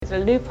a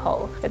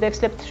loophole that they've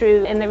slipped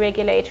through in the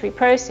regulatory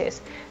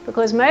process,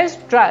 because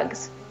most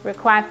drugs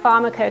require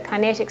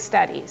pharmacokinetic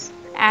studies.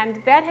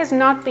 And that has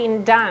not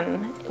been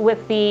done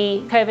with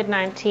the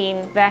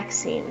COVID-19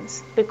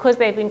 vaccines because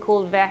they've been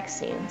called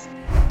vaccines.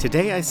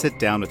 Today I sit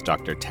down with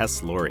Dr.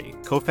 Tess Lawrie,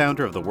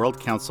 co-founder of the World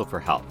Council for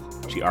Health.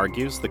 She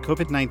argues the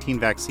COVID-19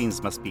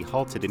 vaccines must be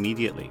halted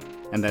immediately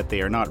and that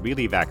they are not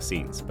really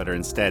vaccines, but are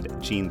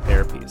instead gene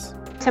therapies.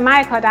 So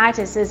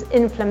myocarditis is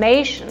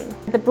inflammation.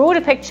 The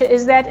broader picture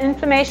is that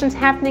inflammation is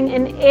happening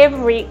in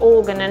every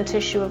organ and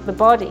tissue of the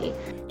body.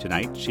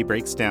 Tonight, she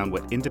breaks down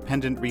what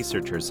independent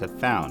researchers have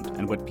found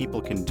and what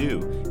people can do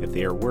if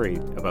they are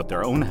worried about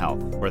their own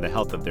health or the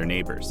health of their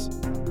neighbors.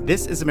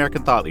 This is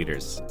American Thought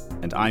Leaders,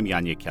 and I'm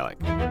Jan Jekielek.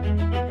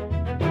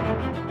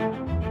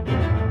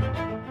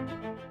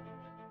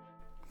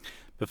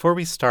 Before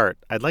we start,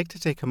 I'd like to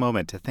take a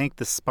moment to thank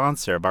the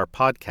sponsor of our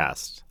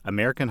podcast,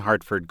 American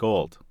Hartford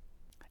Gold.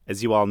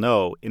 As you all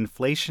know,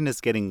 inflation is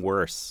getting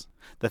worse.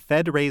 The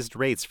Fed raised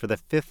rates for the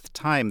 5th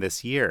time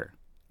this year.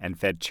 And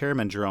Fed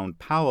Chairman Jerome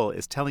Powell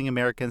is telling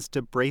Americans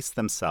to brace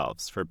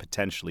themselves for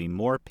potentially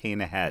more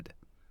pain ahead.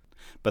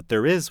 But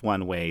there is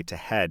one way to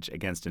hedge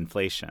against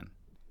inflation.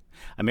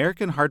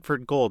 American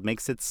Hartford Gold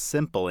makes it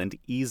simple and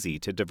easy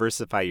to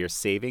diversify your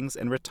savings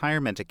and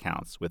retirement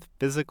accounts with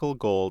physical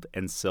gold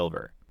and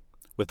silver.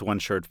 With one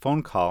short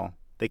phone call,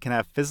 they can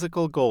have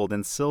physical gold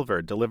and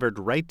silver delivered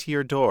right to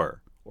your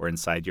door or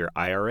inside your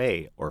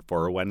IRA or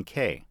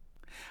 401k.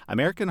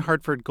 American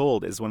Hartford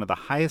Gold is one of the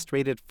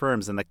highest-rated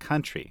firms in the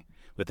country,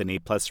 with an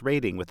A-plus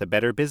rating with the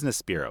Better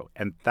Business Bureau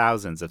and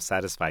thousands of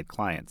satisfied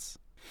clients.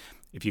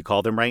 If you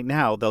call them right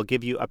now, they'll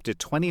give you up to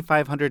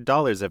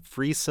 $2,500 of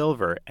free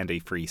silver and a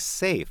free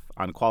safe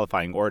on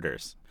qualifying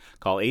orders.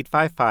 Call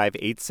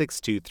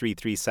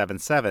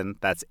 855-862-3377,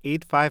 that's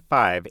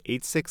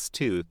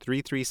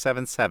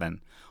 855-862-3377,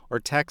 or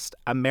text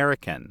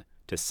AMERICAN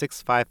to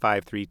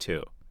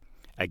 65532.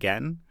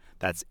 Again,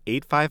 that's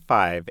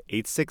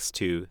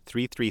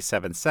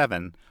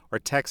 855-862-3377, or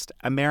text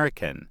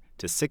AMERICAN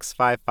to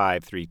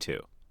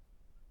 65532.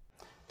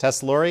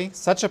 Tess Lawrie,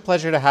 such a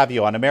pleasure to have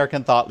you on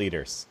American Thought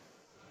Leaders.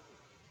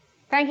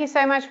 Thank you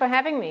so much for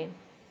having me.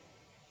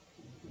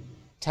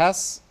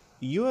 Tess,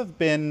 you have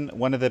been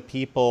one of the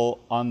people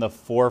on the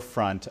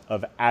forefront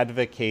of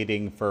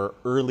advocating for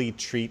early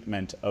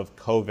treatment of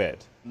COVID.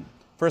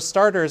 For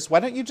starters,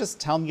 why don't you just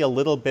tell me a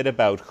little bit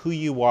about who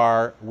you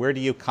are, where do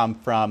you come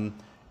from,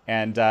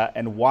 and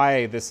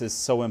why this is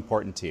so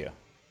important to you?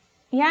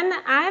 Jan,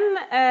 I'm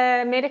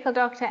a medical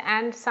doctor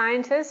and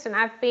scientist, and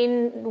I've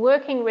been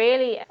working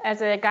really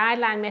as a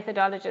guideline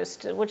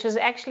methodologist, which is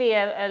actually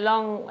a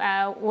long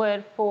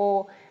word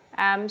for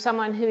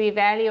someone who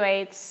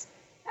evaluates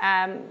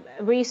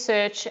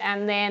research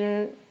and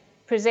then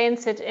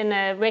presents it in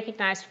a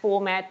recognized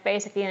format,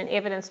 basically in an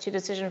evidence to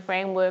decision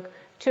framework,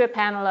 to a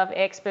panel of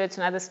experts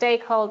and other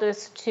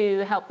stakeholders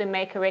to help them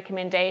make a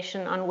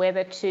recommendation on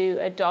whether to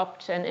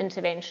adopt an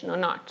intervention or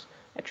not,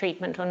 a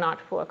treatment or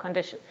not for a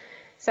condition.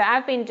 So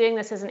I've been doing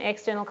this as an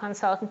external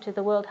consultant to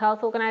the World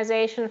Health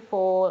Organization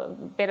for the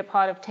better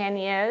part of 10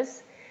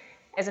 years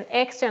as an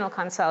external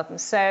consultant.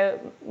 So,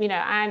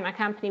 I and my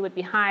company would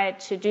be hired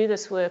to do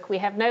this work. We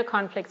have no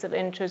conflicts of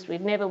interest.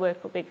 We've never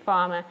worked for Big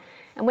Pharma.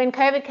 And when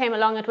COVID came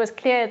along, it was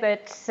clear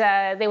that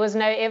there was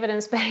no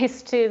evidence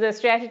base to the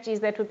strategies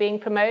that were being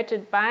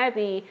promoted by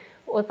the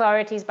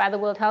authorities, by the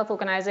World Health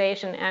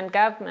Organization and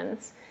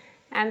governments.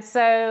 And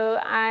so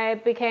I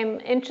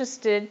became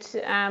interested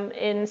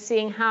in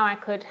seeing how I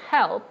could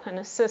help and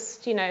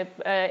assist, to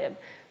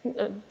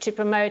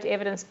promote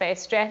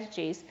evidence-based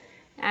strategies.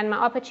 And my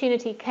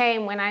opportunity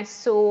came when I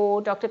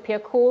saw Dr. Pierre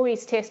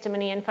Kory's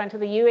testimony in front of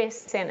the US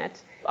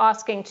Senate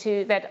asking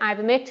that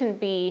ivermectin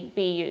be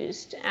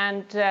used.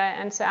 And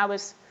so I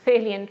was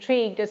fairly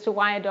intrigued as to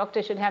why a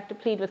doctor should have to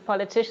plead with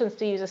politicians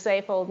to use a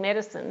safe old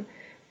medicine.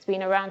 It's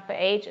been around for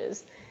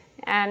ages.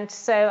 And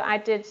so I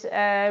did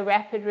a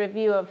rapid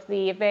review of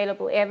the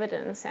available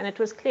evidence, and it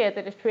was clear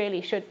that it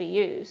really should be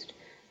used.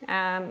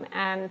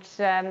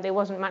 There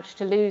wasn't much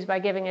to lose by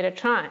giving it a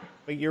try.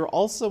 But you're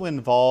also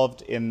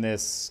involved in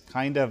this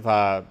kind of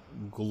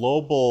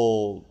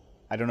global,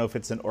 I don't know if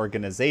it's an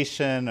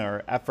organization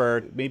or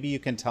effort. Maybe you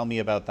can tell me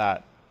about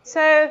that.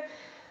 So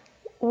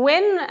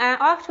when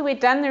after we'd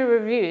done the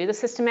review, the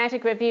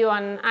systematic review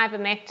on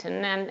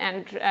ivermectin,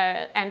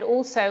 and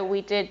also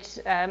we did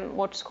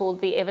what's called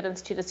the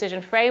evidence to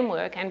decision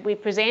framework, and we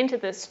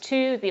presented this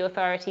to the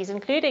authorities,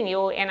 including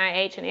your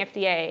NIH and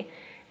FDA,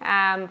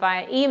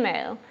 via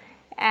email,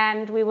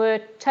 and we were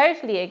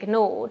totally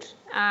ignored.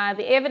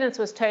 The evidence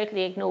was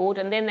totally ignored,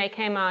 and then they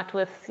came out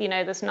with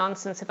this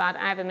nonsense about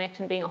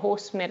ivermectin being a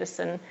horse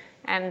medicine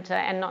and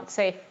not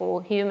safe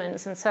for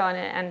humans and so on,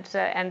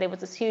 and there was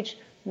this huge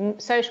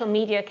social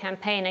media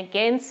campaign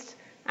against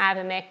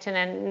ivermectin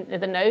and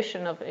the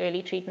notion of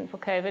early treatment for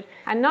COVID.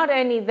 And not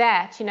only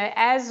that,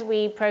 as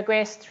we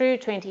progressed through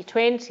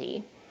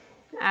 2020,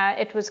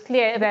 it was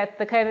clear that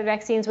the COVID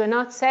vaccines were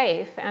not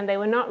safe and they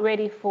were not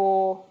ready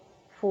for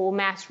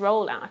mass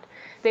rollout.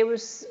 There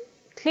was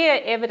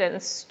clear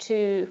evidence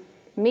to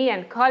me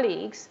and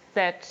colleagues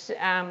that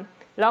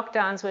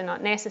lockdowns were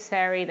not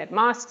necessary, that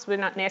masks were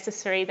not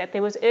necessary, that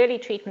there was early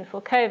treatment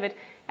for COVID,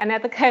 and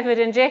that the COVID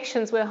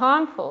injections were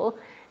harmful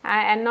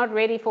and not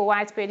ready for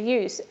widespread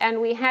use.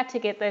 And we had to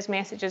get those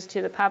messages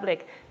to the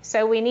public.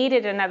 So we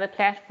needed another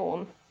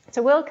platform.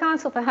 So World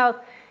Council for Health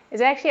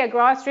is actually a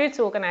grassroots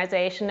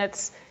organization.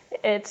 It's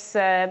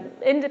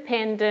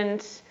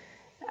independent,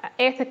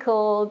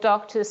 ethical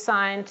doctors,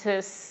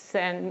 scientists,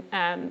 and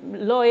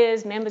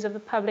lawyers, members of the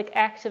public,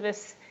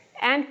 activists,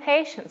 and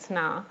patients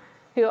now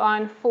who are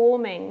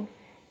informing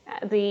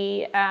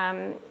the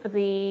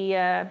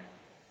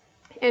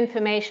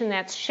information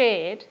that's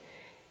shared.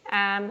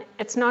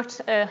 It's not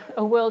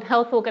a World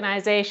Health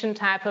Organization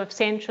type of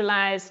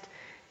centralized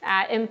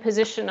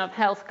imposition of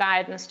health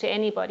guidance to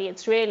anybody.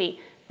 It's really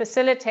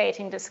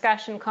facilitating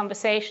discussion,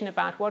 conversation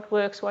about what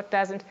works, what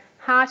doesn't,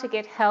 how to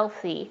get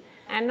healthy.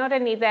 And not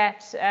only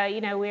that,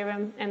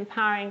 we're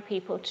empowering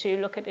people to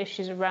look at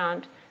issues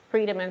around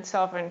freedom and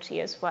sovereignty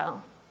as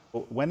well.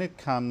 When it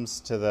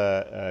comes to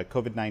the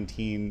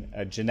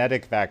COVID-19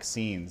 genetic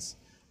vaccines,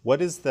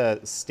 what is the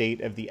state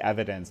of the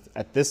evidence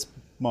at this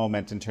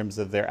moment in terms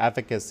of their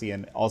efficacy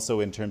and also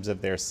in terms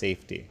of their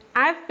safety?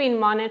 I've been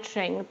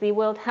monitoring the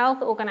World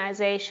Health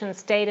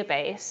Organization's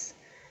database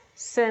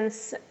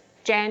since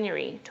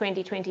January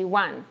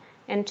 2021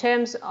 in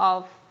terms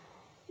of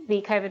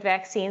the COVID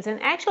vaccines. In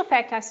actual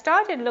fact, I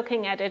started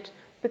looking at it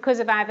because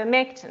of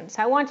ivermectin.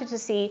 So I wanted to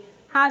see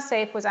how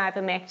safe was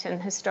ivermectin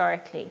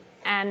historically.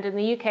 And in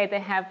the UK, they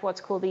have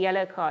what's called the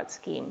yellow card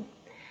scheme.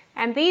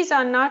 And these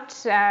are not,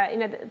 they're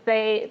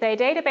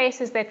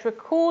databases that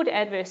record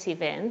adverse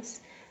events.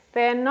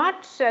 They're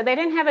not, they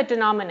don't have a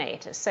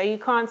denominator. So you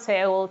can't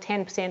say, oh, well,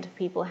 10% of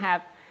people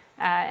have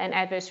an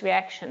adverse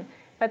reaction.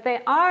 But they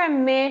are a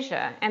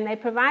measure, and they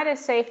provide a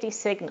safety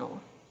signal,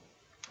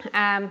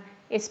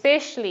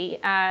 especially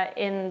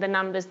in the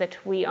numbers that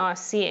we are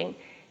seeing.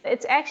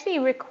 It's actually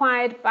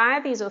required by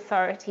these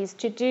authorities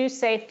to do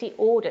safety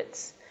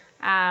audits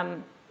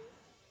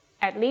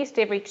at least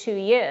every 2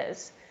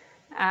 years.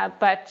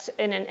 But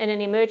in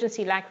an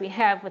emergency like we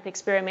have with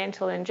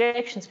experimental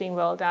injections being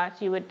rolled out,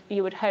 you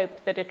would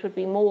hope that it would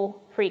be more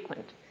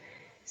frequent.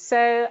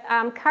 So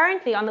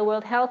currently on the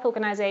World Health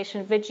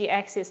Organization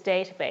VIGI-Access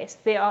database,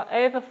 there are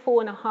over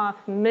 4.5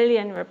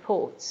 million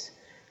reports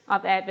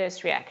of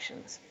adverse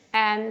reactions.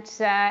 And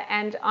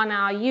on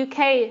our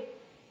UK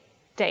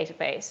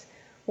database,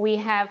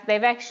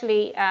 they've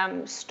actually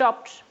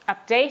stopped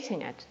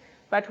updating it.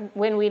 But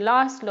when we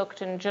last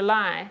looked in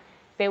July,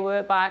 there were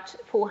about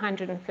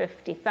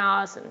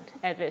 450,000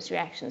 adverse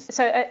reactions.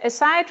 So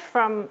aside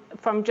from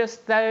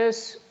just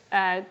those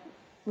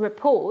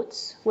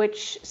reports,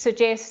 which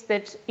suggest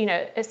that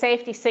a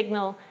safety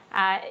signal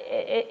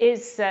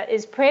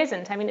is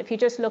present. I mean, if you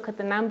just look at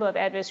the number of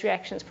adverse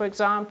reactions, for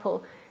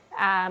example,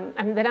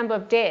 the number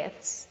of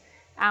deaths,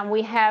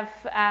 we have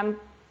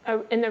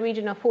in the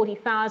region of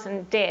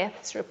 40,000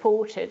 deaths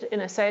reported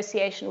in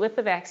association with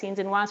the vaccines.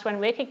 And whilst one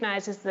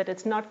recognizes that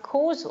it's not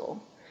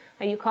causal,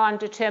 you can't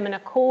determine a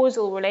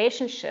causal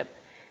relationship,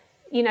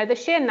 the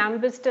sheer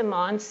numbers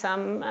demand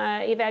some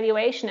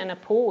evaluation and a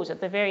pause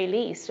at the very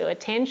least, or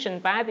attention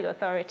by the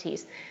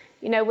authorities.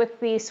 With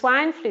the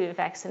swine flu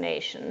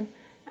vaccination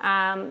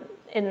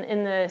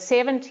in the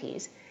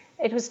 70s,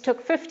 it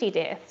took 50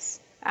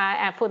 deaths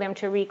for them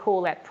to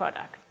recall that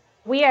product.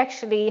 We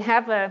actually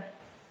have a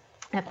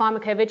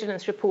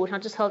pharmacovigilance report, I'll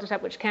just hold it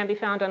up, which can be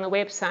found on the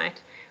website,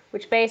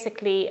 which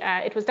basically,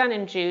 it was done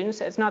in June,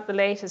 so it's not the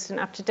latest and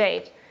up to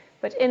date.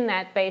 But in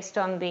that, based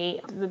on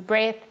the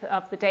breadth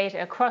of the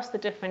data across the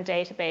different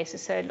databases,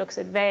 so it looks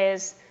at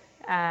VAERS,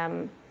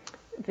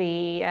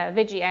 the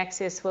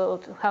VIGI-Access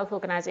World Health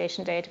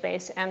Organization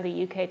database, and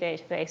the UK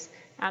database,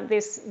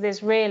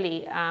 there's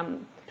really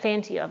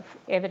plenty of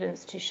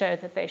evidence to show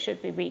that they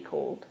should be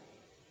recalled.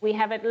 We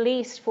have at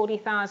least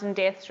 40,000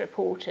 deaths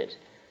reported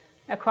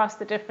across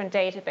the different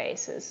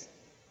databases.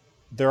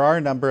 There are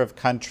a number of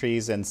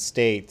countries and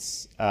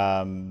states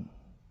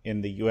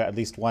in the U.S., at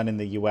least one in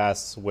the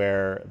U.S.,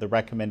 where the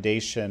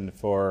recommendation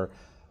for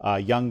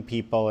young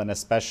people, and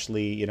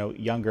especially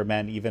younger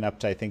men, even up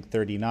to I think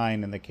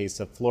 39 in the case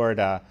of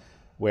Florida,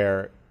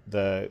 where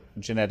the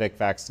genetic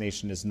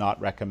vaccination is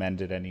not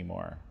recommended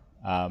anymore.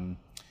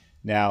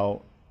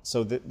 Now,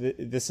 so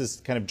this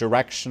is kind of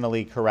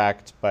directionally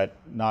correct, but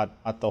not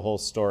the whole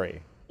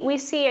story. We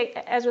see,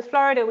 as with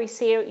Florida, we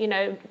see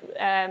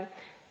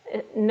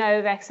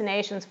no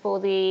vaccinations for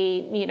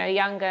the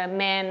younger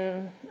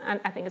men.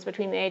 I think it's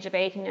between the age of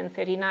 18 and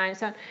 39.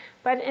 So,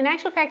 but in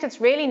actual fact, it's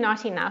really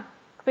not enough,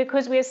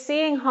 because we're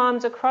seeing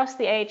harms across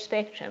the age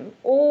spectrum.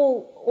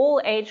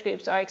 All age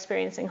groups are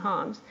experiencing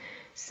harms.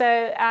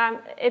 So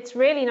it's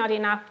really not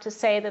enough to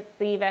say that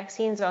the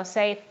vaccines are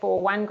safe for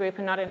one group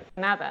and not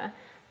another.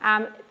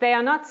 They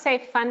are not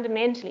safe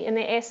fundamentally in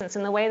their essence,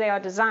 in the way they are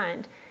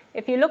designed.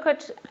 If you look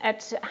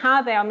at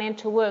how they are meant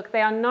to work,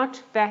 they are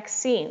not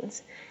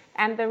vaccines.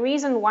 And the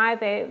reason why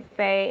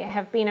they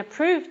have been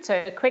approved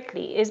so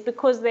quickly is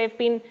because they've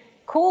been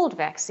called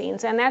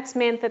vaccines, and that's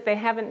meant that they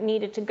haven't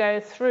needed to go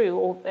through,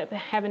 or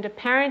haven't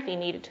apparently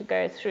needed to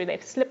go through.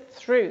 They've slipped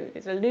through.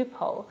 There's a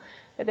loophole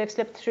that they've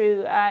slipped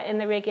through in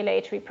the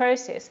regulatory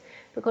process,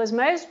 because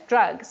most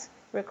drugs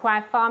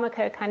require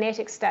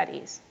pharmacokinetic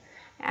studies.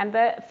 And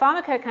the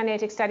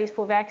pharmacokinetic studies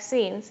for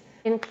vaccines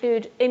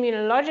include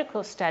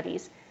immunological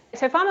studies.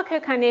 So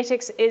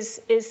pharmacokinetics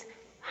is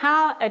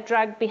how a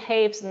drug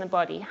behaves in the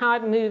body, how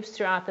it moves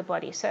throughout the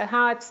body. So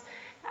how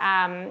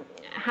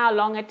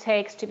long it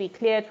takes to be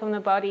cleared from the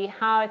body,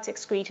 how it's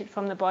excreted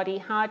from the body,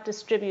 how it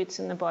distributes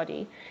in the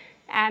body.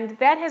 And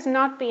that has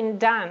not been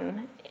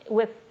done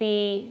with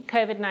the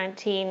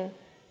COVID-19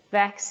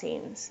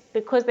 vaccines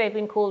because they've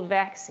been called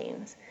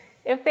vaccines.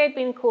 If they'd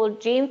been called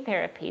gene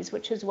therapies,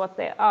 which is what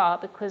they are,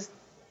 because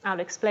I'll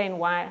explain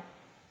why,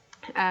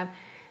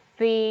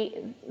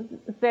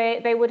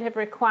 they would have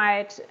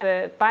required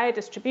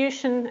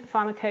biodistribution,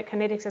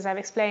 pharmacokinetics, as I've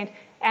explained,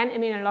 and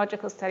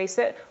immunological studies.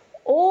 So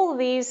all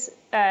these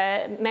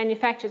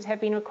manufacturers have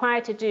been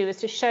required to do is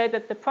to show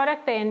that the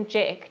product they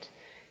inject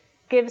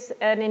gives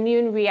an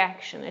immune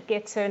reaction, it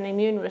gets an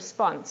immune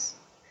response.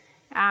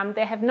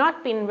 They have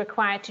not been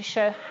required to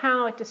show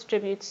how it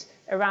distributes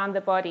around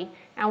the body.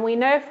 And we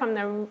know from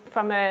an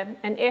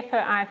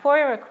FOI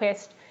FOIA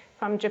request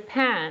from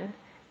Japan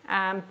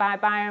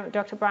by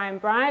Dr. Brian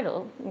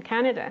Bridle in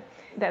Canada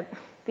that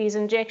these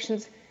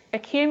injections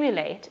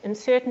accumulate in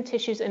certain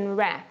tissues in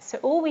rats. So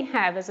all we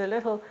have is a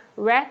little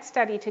rat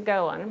study to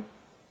go on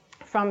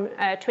from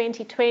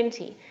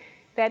 2020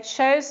 that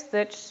shows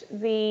that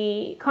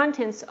the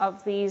contents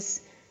of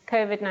these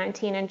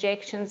COVID-19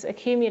 injections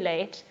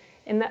accumulate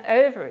in the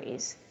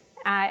ovaries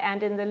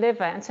and in the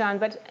liver and so on,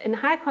 but in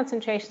high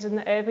concentrations in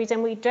the ovaries,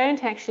 and we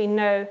don't actually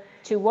know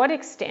to what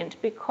extent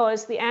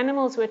because the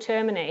animals were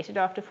terminated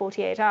after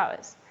 48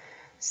 hours.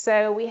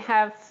 So we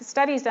have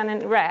studies done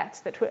in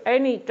rats that were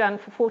only done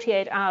for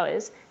 48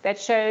 hours that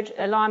showed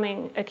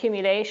alarming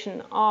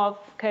accumulation of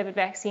COVID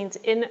vaccines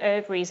in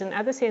ovaries and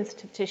other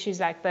sensitive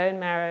tissues like bone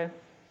marrow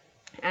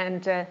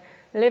and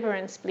liver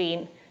and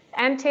spleen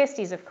and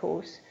testes, of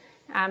course.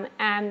 And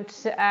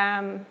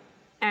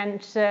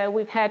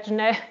we've had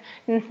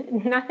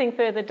nothing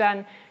further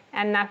done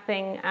and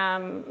nothing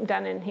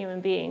done in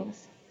human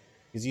beings.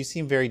 Because you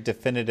seem very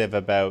definitive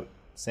about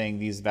saying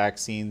these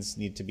vaccines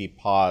need to be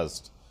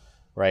paused,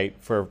 right,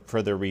 for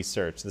further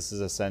research. This is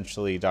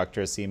essentially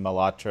Dr. Aseem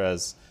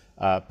Malhotra's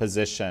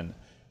position.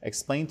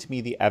 Explain to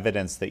me the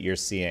evidence that you're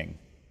seeing.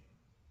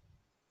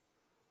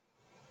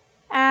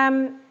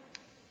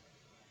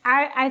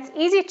 It's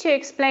easy to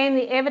explain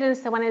the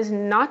evidence that one is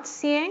not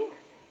seeing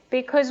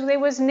because there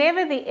was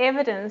never the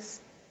evidence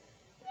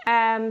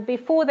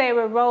before they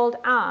were rolled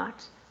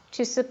out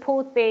to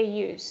support their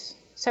use.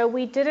 So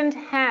we didn't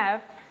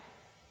have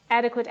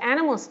adequate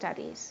animal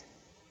studies.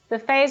 The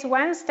phase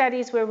 1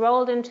 studies were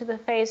rolled into the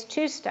phase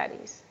 2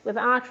 studies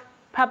without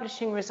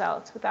publishing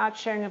results, without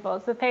showing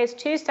results. The phase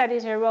 2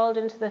 studies were rolled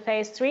into the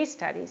phase 3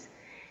 studies.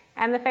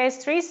 And the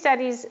phase 3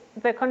 studies,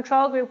 the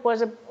control group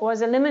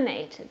was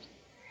eliminated.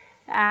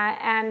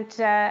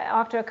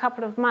 After a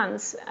couple of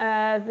months,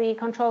 the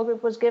control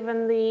group was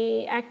given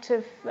the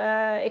active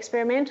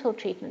experimental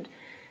treatment.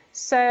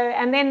 So,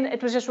 and then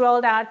it was just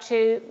rolled out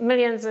to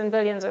millions and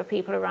billions of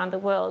people around the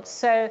world.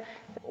 So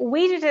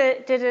we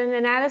did an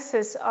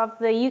analysis of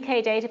the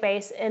UK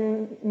database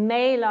in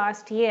May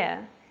last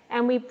year,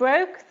 and we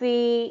broke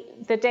the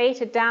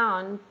data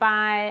down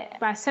by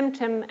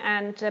symptom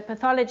and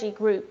pathology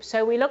group.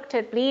 So we looked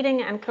at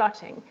bleeding and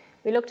clotting.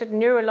 We looked at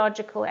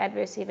neurological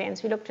adverse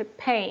events. We looked at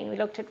pain. We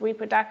looked at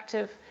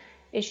reproductive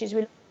issues.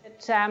 We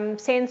looked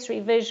at sensory,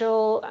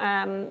 visual,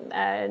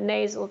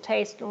 nasal,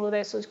 taste, and all of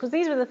those sorts, because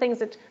these were the things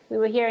that we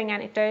were hearing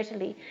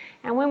anecdotally.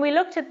 And when we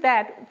looked at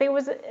that, there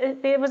was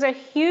a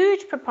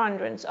huge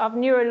preponderance of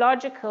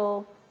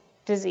neurological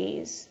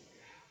disease.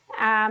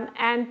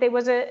 And there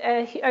was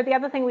the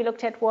other thing we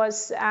looked at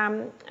was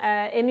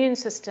immune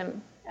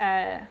system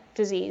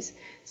disease.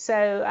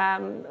 So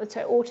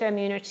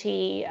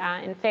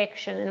autoimmunity,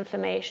 infection,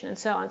 inflammation, and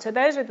so on. So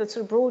those are the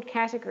sort of broad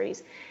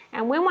categories.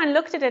 And when one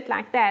looked at it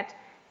like that,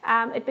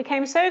 it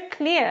became so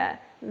clear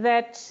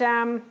that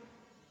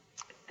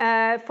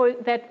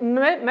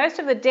most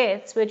of the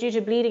deaths were due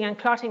to bleeding and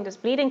clotting. There's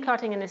bleeding,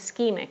 clotting, and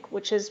ischemic,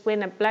 which is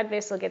when a blood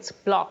vessel gets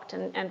blocked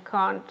and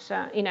can't,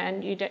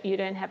 and you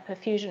don't have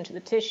perfusion to the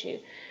tissue.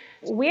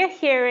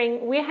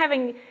 We're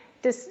having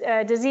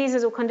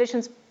diseases or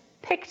conditions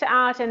picked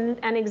out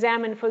and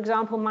examined. For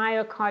example,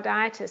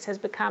 myocarditis has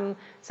become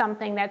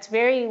something that's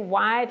very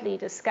widely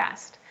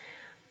discussed.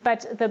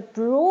 But the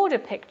broader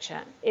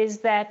picture is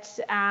that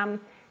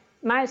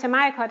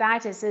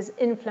myocarditis is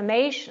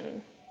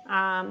inflammation,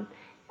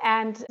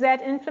 and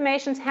that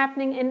inflammation is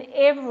happening in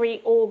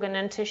every organ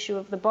and tissue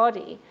of the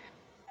body.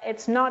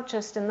 It's not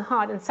just in the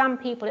heart. In some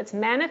people, it's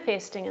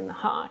manifesting in the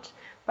heart,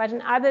 but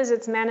in others,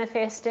 it's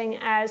manifesting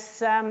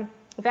as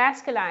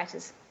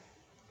vasculitis.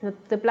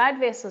 The blood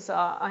vessels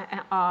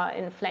are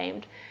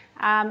inflamed,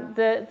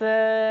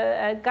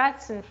 the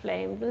gut's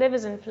inflamed, the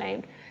liver's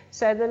inflamed.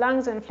 So the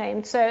lungs are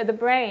inflamed, so the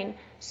brain.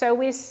 So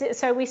we're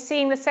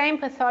seeing the same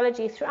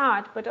pathology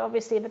throughout, but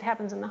obviously if it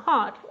happens in the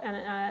heart,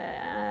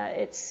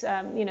 it's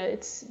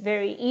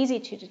very easy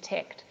to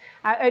detect.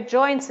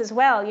 Joints as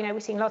well. We're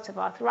seeing lots of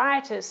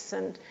arthritis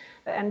and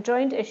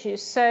joint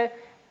issues. So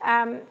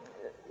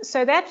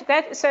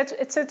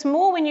it's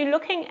more when you're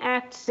looking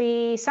at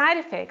the side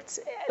effects.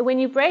 When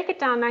you break it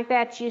down like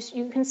that,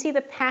 you can see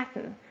the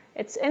pattern.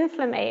 It's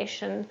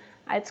inflammation,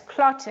 it's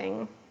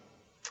clotting.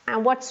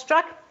 And what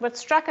struck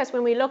us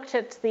when we looked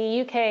at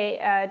the UK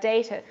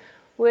data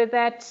were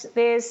that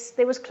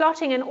there was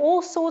clotting in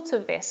all sorts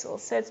of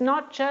vessels. So it's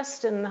not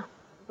just in the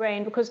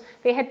brain, because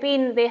there had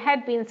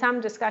been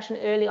some discussion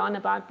early on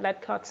about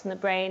blood clots in the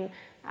brain,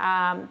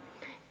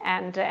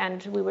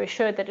 and we were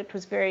assured that it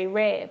was very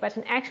rare. But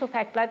in actual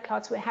fact, blood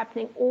clots were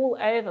happening all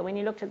over. When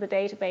you looked at the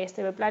database,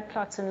 there were blood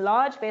clots in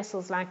large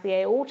vessels like the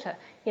aorta,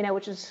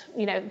 which is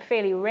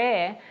fairly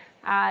rare,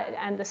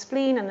 and the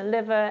spleen and the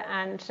liver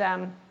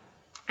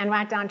and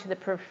right down to the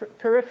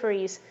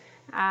peripheries.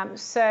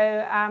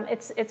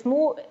 It's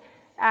more,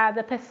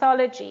 the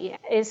pathology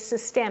is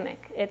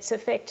systemic. It's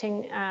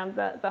affecting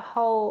the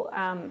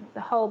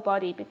whole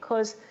body,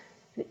 because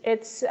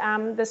it's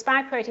the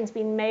spike protein's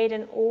been made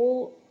in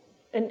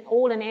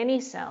any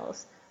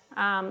cells,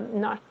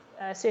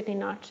 certainly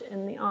not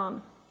in the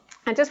arm.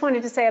 I just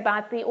wanted to say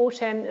about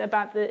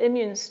the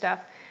immune stuff.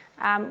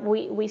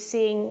 We're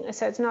seeing,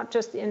 so it's not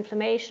just the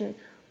inflammation.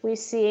 We're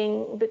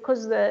seeing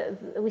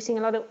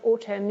a lot of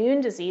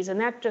autoimmune disease, and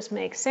that just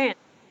makes sense,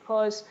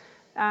 because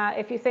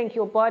if you think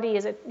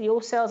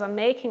your cells are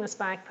making the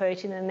spike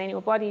protein, and then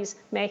your body's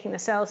making the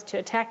cells to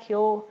attack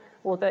the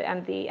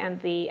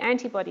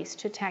antibodies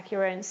to attack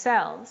your own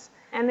cells.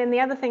 And then the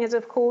other thing is,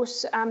 of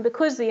course,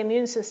 because the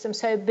immune system's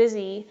so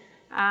busy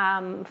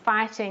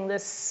fighting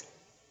this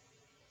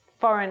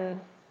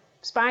foreign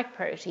spike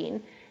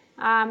protein,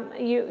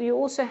 you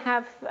also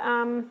have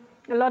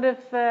a lot of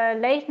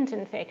latent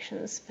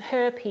infections,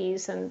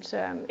 herpes and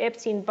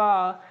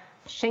Epstein-Barr,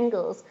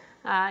 shingles,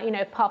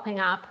 popping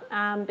up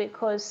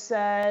because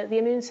the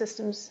immune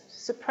system's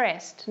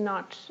suppressed,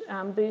 not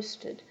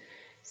boosted.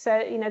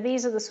 So,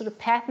 these are the sort of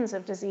patterns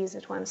of disease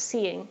that one's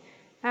seeing.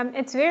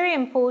 It's very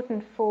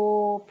important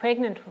for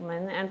pregnant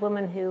women and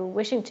women who are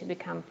wishing to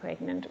become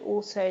pregnant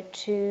also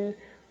to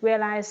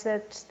realize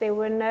that there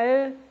were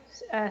no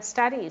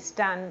studies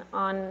done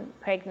on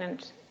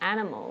pregnant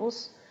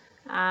animals,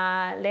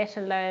 let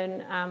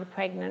alone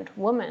pregnant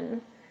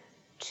women,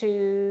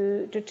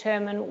 to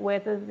determine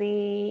whether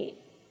the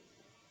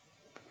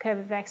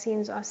COVID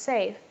vaccines are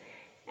safe.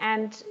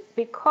 And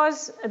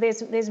because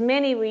there's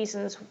many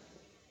reasons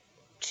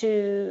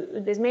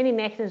there's many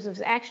mechanisms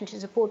of action to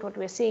support what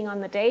we're seeing on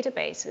the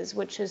databases,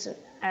 which is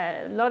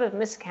a lot of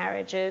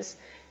miscarriages,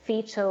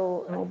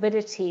 fetal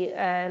morbidity,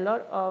 a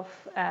lot of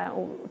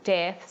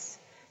deaths,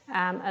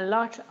 a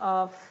lot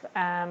of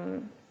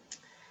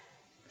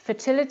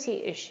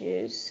fertility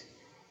issues.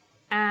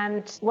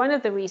 And one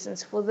of the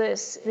reasons for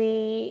this,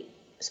 the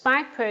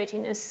spike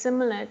protein is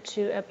similar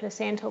to a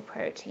placental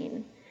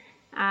protein.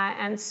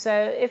 And so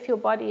if your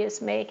body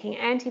is making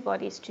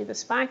antibodies to the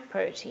spike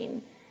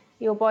protein,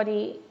 your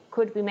body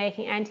could be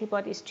making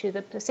antibodies to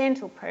the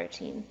placental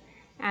protein.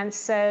 And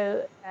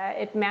so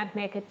it might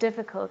make it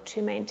difficult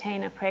to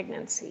maintain a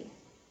pregnancy.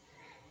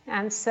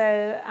 And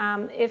so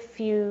if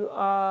you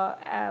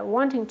are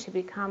wanting to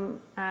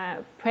become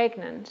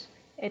pregnant,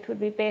 it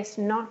would be best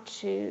not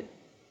to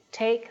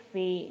take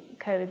the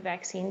COVID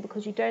vaccine,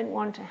 because you don't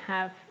want to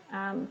have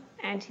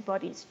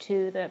antibodies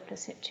to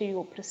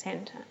your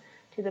placenta,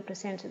 to the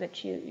placenta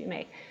that you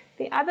make.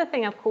 The other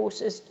thing, of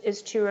course,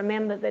 is to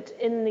remember that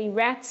in the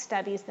rat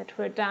studies that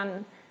were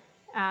done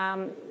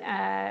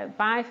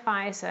by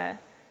Pfizer,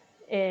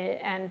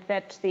 and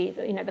that the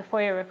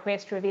FOIA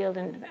request revealed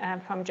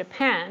from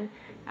Japan,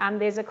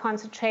 there's a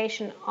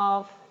concentration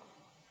of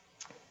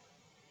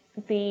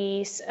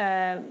the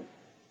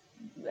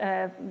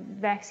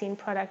vaccine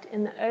product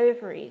in the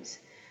ovaries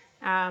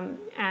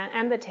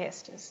and the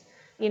testes.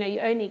 You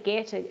only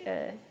get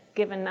a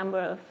given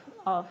number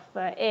of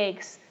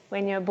eggs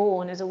when you're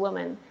born as a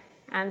woman.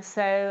 And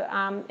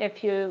so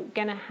if you're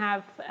going to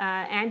have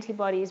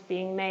antibodies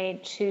being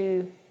made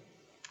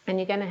and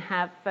you're going to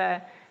have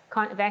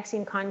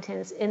vaccine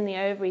contents in the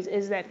ovaries,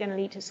 is that going to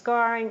lead to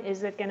scarring? Is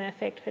that going to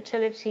affect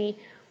fertility?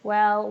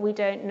 Well, we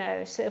don't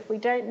know. So if we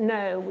don't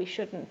know, we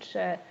shouldn't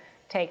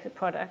take the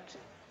product.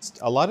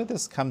 A lot of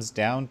this comes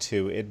down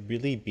to it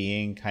really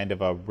being kind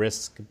of a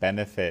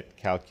risk-benefit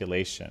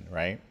calculation,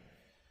 right?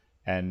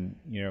 And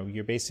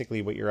you're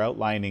basically, what you're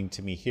outlining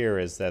to me here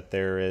is that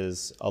there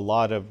is a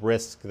lot of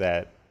risk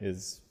that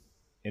is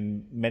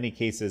in many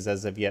cases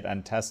as of yet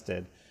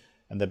untested,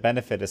 and the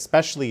benefit,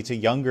 especially to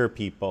younger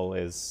people,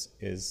 is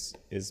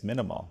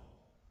minimal,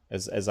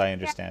 as I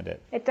understand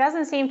it. It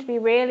doesn't seem to be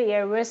really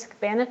a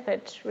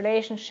risk-benefit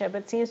relationship.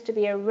 It seems to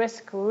be a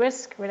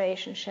risk-risk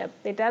relationship.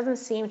 There doesn't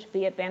seem to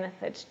be a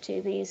benefit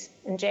to these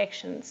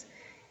injections.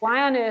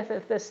 Why on earth,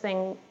 if this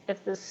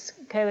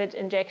COVID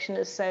injection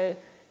is so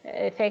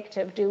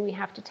effective, do we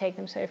have to take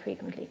them so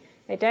frequently?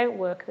 they don't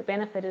work, the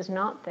benefit is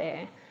not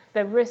there.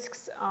 The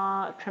risks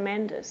are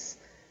tremendous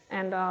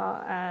and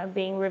are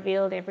being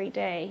revealed every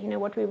day.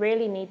 What we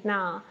really need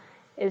now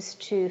is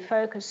to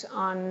focus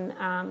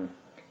on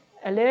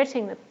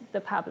alerting the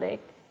public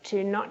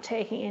to not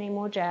taking any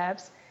more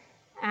jabs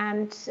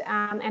and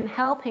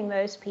helping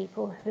those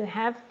people who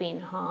have been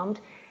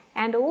harmed,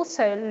 and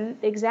also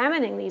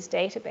examining these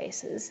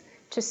databases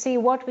to see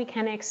what we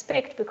can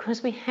expect,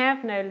 because we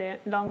have no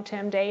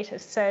long-term data.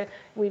 So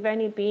we've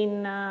only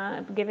been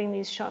giving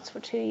these shots for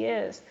 2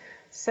 years.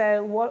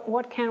 So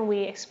what can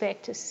we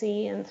expect to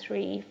see in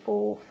 3,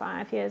 4,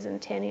 5 years,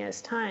 and 10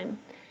 years' time?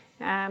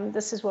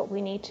 This is what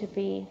we need to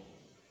be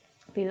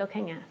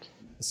looking at.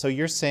 So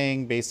you're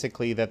saying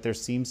basically that there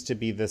seems to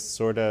be this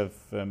sort of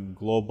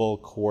global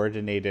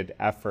coordinated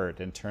effort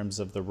in terms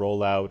of the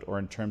rollout, or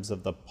in terms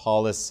of the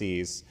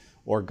policies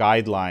or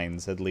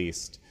guidelines at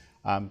least.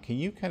 Can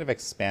you kind of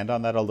expand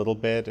on that a little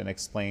bit and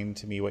explain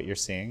to me what you're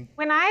seeing?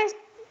 When I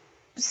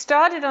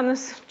started on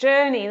this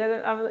journey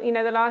of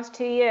the last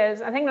 2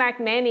 years, I think like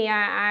many,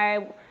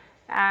 I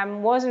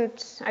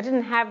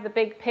didn't have the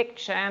big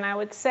picture, and I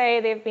would say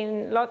there have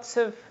been lots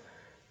of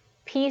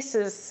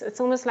pieces. It's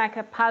almost like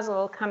a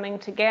puzzle coming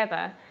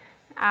together.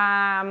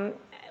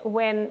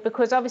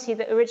 Because obviously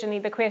originally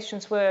the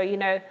questions were,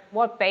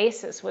 what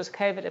basis was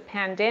COVID a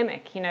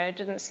pandemic? It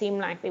didn't seem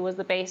like there was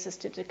the basis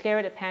to declare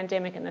it a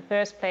pandemic in the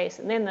first place.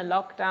 And then the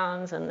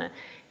lockdowns and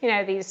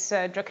these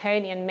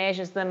draconian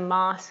measures, the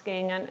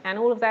masking and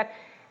all of that.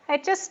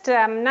 It just,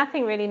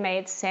 nothing really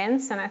made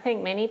sense. And I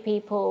think many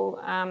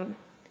people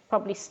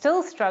probably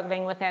still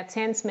struggling with that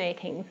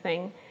sense-making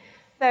thing.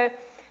 So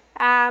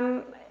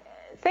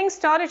things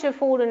started to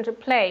fall into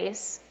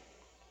place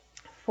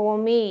for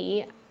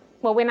me.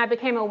 Well, when I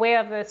became aware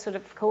of the sort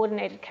of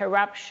coordinated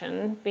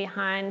corruption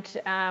behind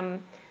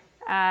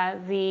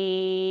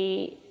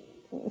the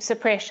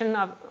suppression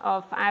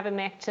of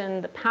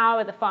ivermectin, the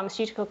power the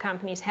pharmaceutical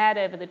companies had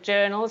over the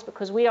journals,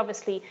 because we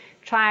obviously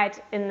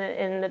tried in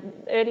the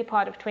early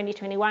part of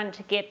 2021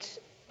 to get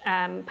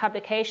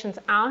publications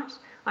out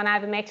on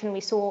ivermectin.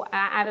 We saw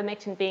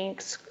ivermectin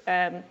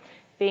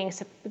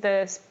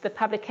the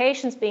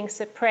publications being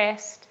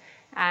suppressed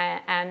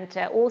and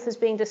authors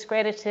being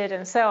discredited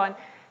and so on.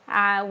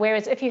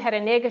 Whereas if you had a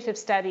negative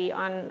study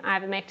on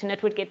ivermectin,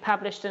 it would get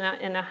published in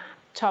a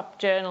top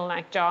journal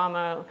like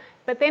JAMA.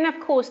 But then, of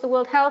course, the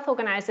World Health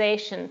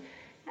Organization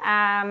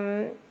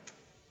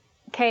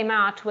came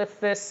out with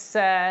this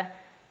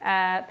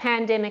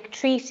pandemic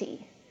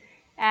treaty.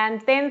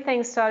 And then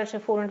things started to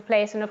fall into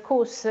place. And of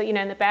course,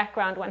 in the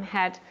background, one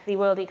had the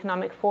World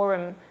Economic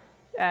Forum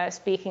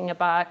speaking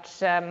about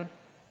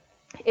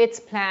its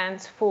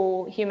plans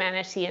for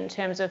humanity in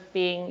terms of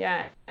being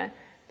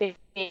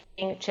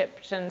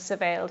chipped and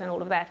surveilled and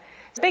all of that.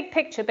 The big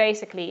picture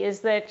basically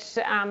is that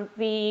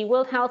the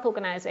World Health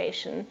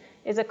Organization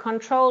is a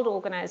controlled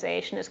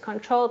organization. It's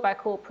controlled by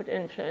corporate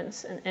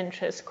influence and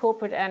interests,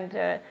 corporate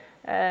and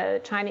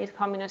Chinese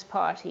Communist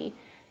Party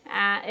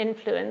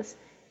influence,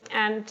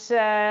 and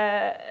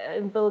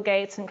Bill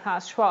Gates and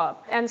Klaus Schwab.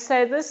 And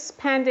so this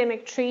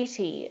pandemic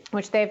treaty,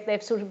 which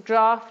they've sort of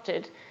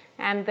drafted,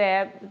 and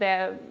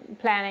they're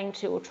planning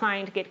to, or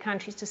trying to get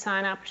countries to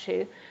sign up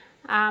to,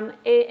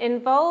 it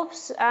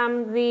involves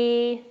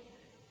the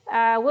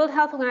World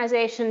Health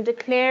Organization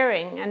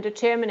declaring and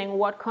determining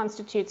what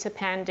constitutes a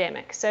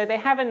pandemic. So they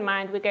have in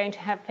mind we're going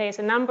to face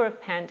a number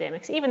of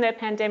pandemics, even though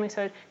pandemics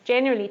are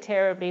generally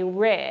terribly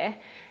rare,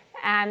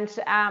 and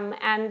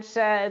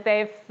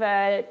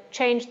they've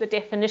changed the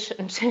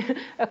definition to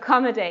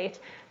accommodate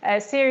a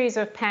series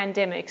of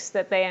pandemics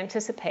that they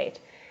anticipate.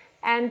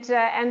 And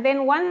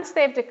then once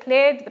they've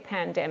declared the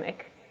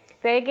pandemic,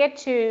 they get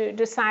to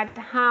decide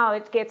how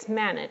it gets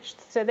managed.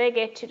 So they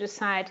get to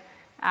decide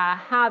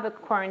how the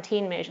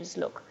quarantine measures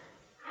look,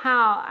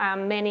 how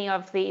many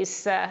of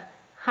these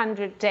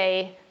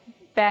 100-day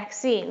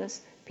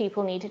vaccines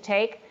people need to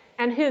take,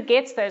 and who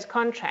gets those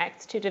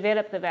contracts to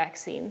develop the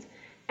vaccines,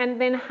 and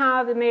then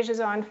how the measures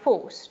are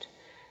enforced.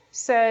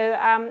 So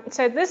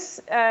this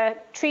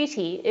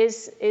treaty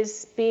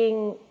is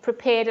being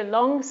prepared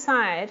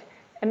alongside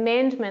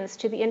amendments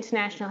to the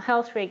international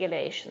health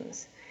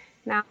regulations.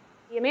 Now,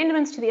 the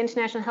amendments to the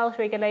international health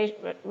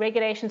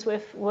regulations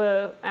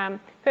were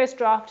first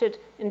drafted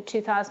in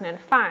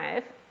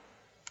 2005,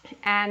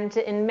 and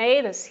in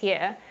May this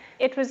year,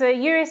 it was a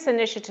US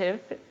initiative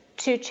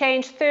to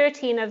change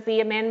 13 of the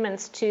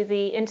amendments to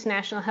the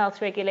international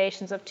health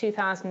regulations of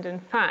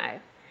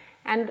 2005.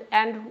 And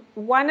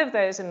one of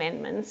those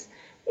amendments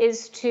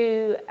is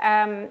to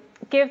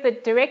give the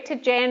Director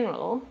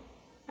General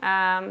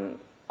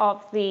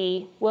of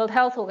the World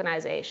Health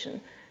Organization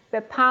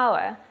the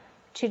power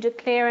to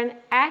declare an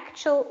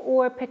actual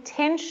or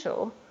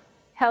potential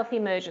health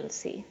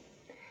emergency.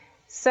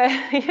 So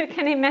you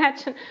can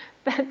imagine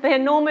the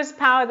enormous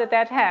power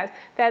that has,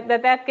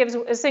 that gives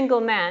a single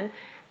man.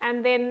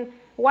 And then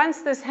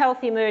once this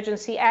health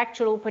emergency,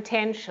 actual or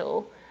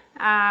potential,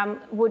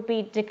 would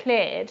be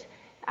declared,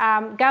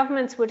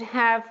 governments would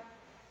have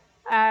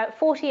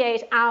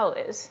 48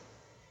 hours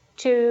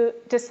to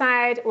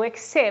decide or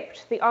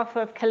accept the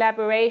offer of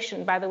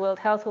collaboration by the World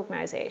Health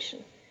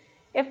Organization.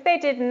 If they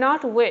did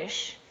not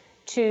wish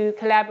to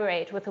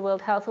collaborate with the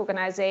World Health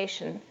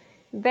Organization,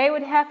 they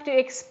would have to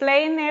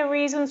explain their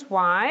reasons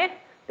why.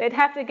 They'd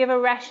have to give a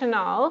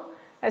rationale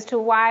as to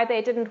why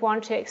they didn't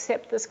want to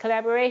accept this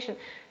collaboration.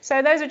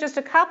 So those are just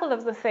a couple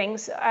of the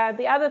things.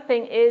 The other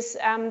thing is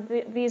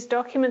these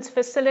documents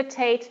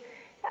facilitate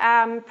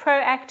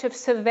proactive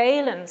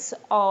surveillance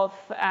of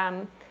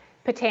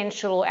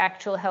potential or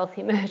actual health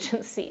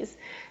emergencies.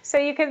 So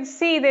you can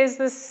see there's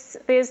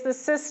the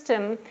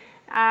system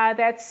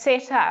that's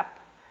set up.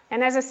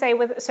 And as I say,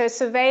 so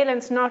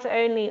surveillance not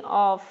only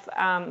of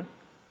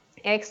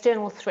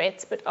external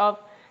threats, but of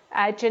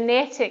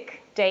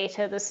genetic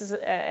data. This is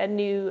a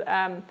new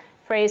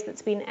phrase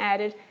that's been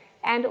added.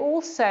 And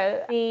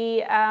also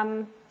the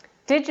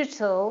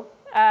digital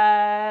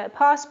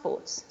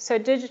passports, so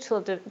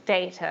digital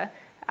data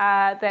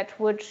that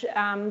would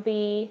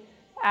be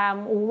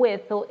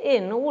with or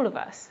in all of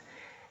us.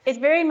 It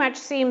very much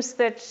seems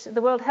that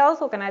the World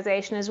Health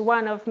Organization is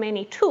one of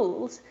many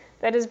tools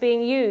that is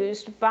being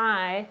used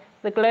by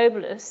the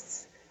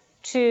globalists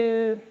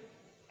to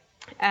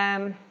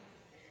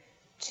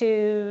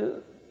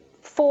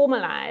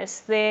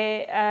formalize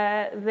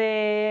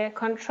their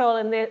control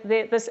and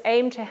this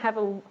aim to have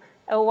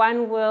a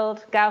one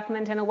world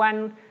government and a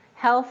one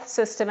health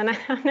system. And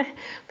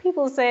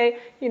people say,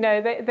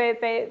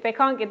 they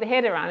can't get their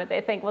head around it.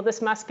 They think, well,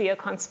 this must be a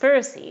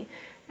conspiracy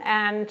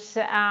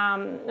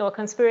or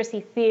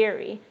conspiracy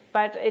theory.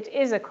 But it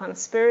is a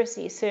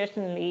conspiracy,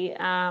 certainly.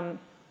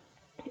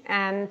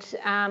 And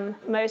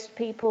most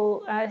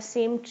people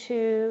seem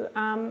to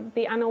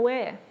be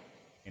unaware.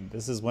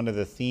 This is one of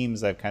the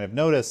themes I've kind of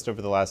noticed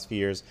over the last few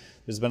years.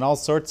 There's been all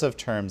sorts of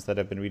terms that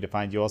have been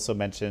redefined. You also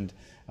mentioned,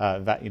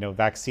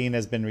 vaccine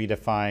has been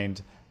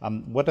redefined.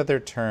 What other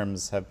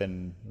terms have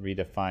been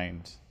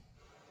redefined?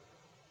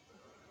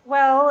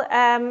 Well,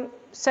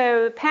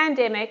 so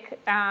pandemic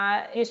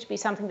used to be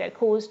something that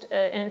caused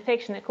an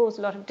infection that caused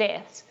a lot of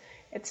deaths.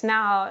 It's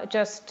now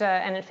just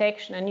an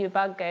infection, a new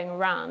bug going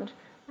around.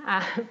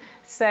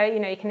 So,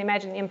 you can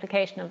imagine the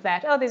implication of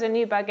that. Oh, there's a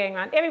new bug going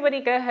around.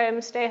 Everybody go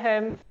home, stay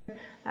home,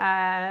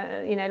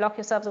 lock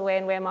yourselves away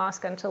and wear a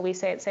mask until we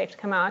say it's safe to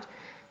come out.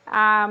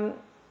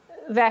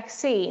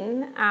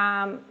 Vaccine,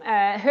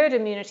 herd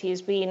immunity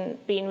has been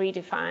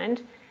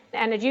redefined.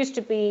 And it used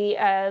to be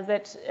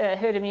that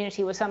herd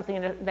immunity was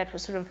something that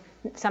was sort of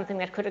something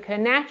that could occur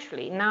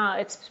naturally. Now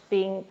it's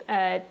being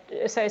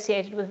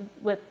associated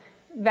with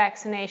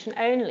vaccination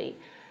only.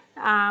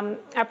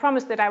 I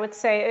promised that I would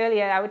say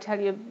earlier, I would tell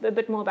you a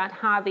bit more about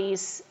how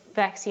these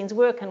vaccines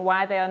work and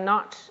why they are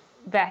not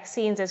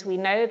vaccines as we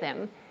know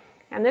them.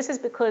 And this is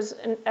because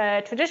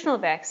a traditional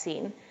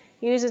vaccine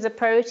uses a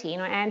protein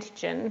or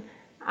antigen,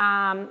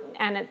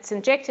 and it's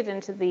injected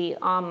into the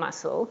arm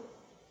muscle.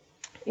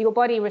 Your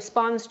body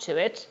responds to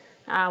it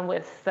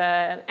with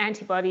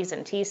antibodies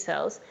and T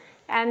cells,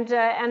 and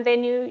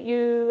then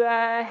you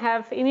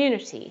have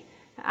immunity.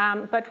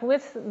 But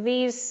with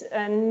these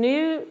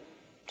new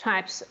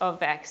types of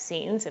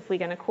vaccines, if we're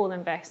going to call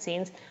them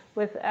vaccines,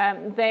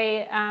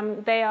 they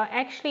are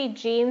actually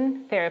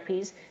gene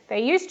therapies. They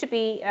used to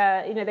be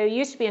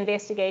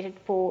investigated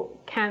for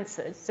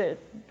cancer, so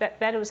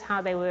that was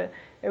how they were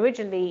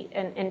originally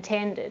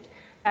intended.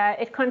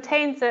 It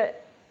contains a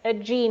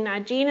gene. Now, a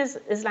gene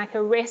is like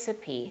a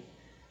recipe,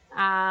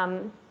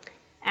 and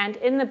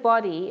in the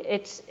body,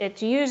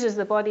 it uses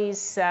the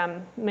body's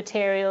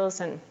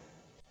materials and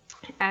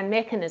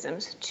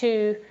mechanisms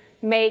to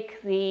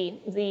make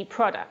the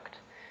product.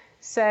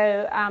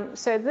 So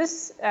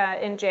this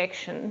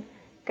injection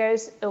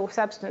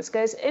substance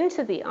goes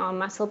into the arm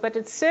muscle, but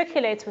it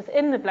circulates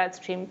within the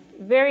bloodstream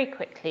very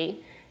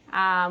quickly,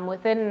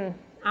 within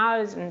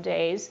hours and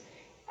days,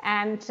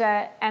 and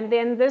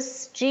then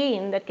this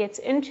gene that gets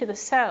into the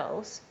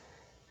cells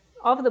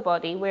of the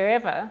body,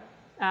 wherever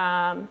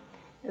the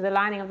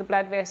lining of the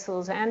blood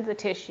vessels and the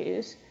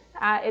tissues,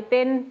 it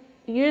then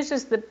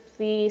uses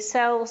the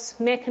cell's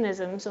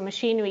mechanisms or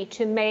machinery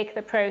to make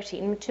the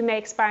protein, to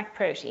make spike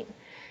protein.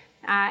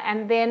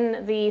 And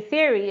then the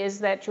theory is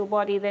that your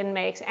body then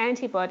makes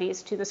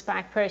antibodies to the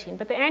spike protein,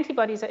 but the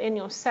antibodies are in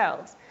your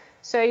cells.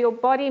 So your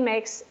body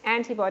makes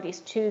antibodies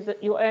to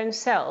your own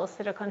cells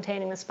that are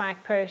containing the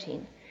spike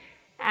protein.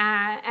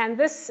 And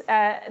this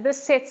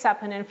sets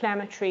up an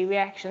inflammatory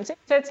reaction. So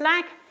it's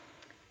like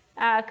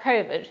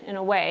COVID in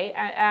a way,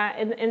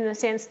 in the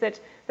sense that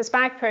the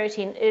spike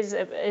protein is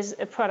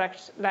a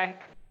product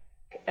like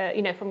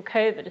from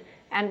COVID,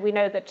 and we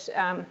know that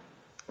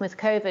with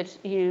COVID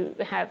you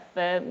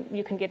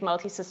can get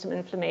multi-system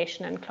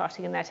inflammation and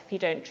clotting and that if you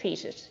don't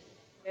treat it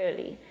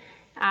early.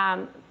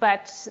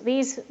 But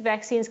these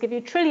vaccines give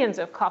you trillions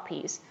of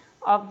copies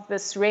of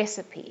this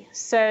recipe,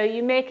 so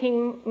you're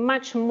making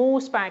much more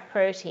spike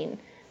protein,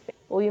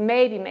 or you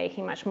may be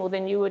making much more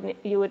than you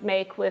would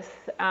make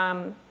with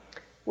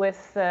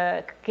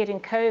getting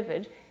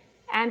COVID.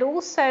 And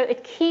also,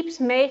 it keeps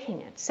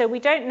making it. So we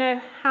don't know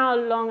how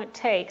long it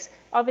takes.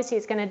 Obviously,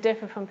 it's going to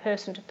differ from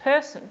person to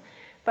person.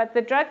 But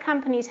the drug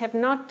companies have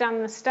not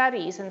done the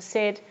studies and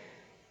said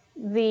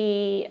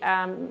the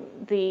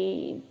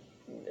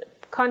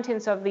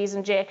contents of these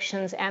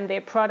injections and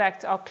their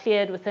products are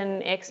cleared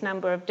within X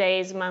number of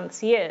days,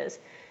 months, years.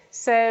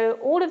 So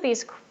all of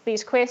these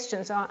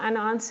questions are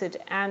unanswered,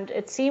 and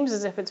it seems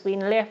as if it's been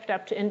left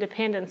up to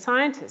independent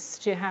scientists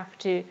to have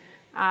to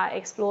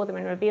explore them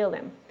and reveal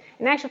them.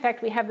 In actual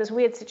fact, we have this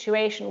weird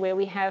situation where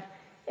we have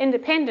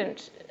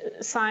independent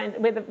science,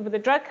 where the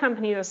drug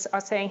companies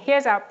are saying,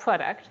 here's our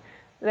product.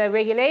 The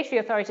regulatory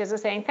authorities are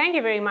saying, thank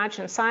you very much,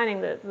 and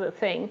signing the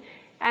thing.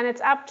 And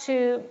it's up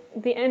to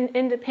the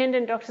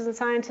independent doctors and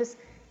scientists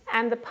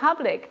and the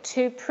public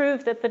to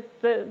prove that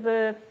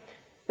the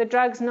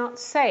drug's not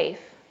safe,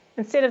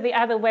 instead of the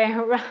other way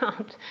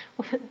around.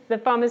 The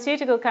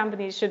pharmaceutical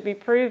companies should be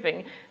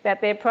proving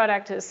that their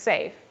product is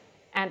safe,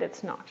 and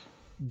it's not.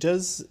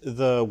 Does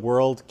the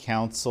World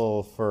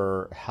Council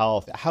for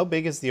Health, how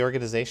big is the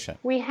organization?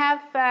 We have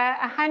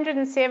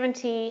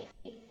 170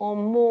 or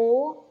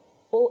more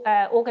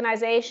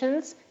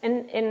organizations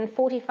in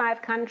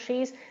 45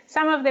 countries.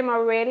 Some of them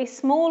are really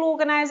small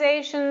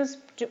organizations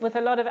with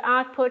a lot of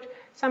output.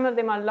 Some of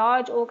them are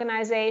large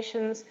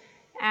organizations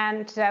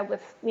and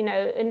with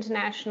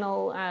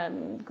international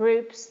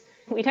groups.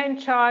 We don't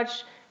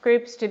charge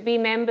groups to be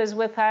members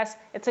with us.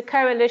 It's a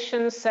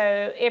coalition,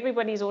 so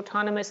everybody's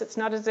autonomous. It's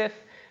not as if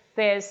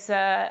there's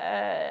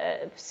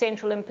a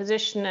central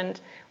imposition.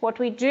 And what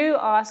we do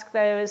ask,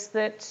 though, is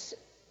that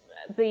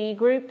the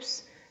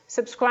groups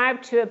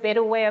subscribe to a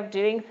better way of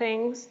doing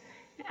things,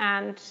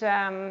 and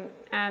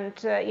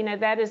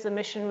that is the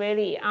mission.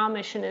 Really, our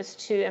mission is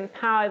to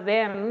empower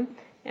them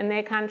in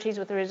their countries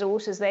with the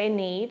resources they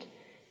need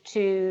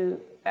to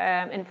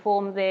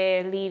inform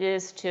their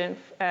leaders, to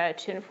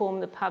inform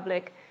the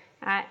public,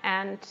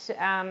 and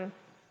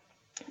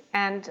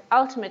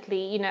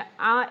ultimately,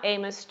 our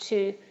aim is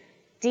to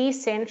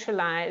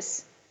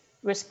decentralize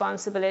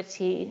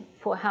responsibility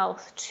for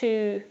health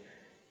to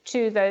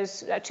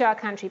our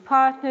country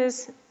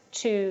partners,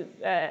 to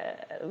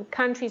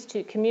countries,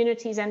 to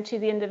communities, and to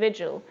the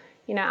individual.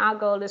 Our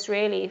goal is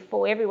really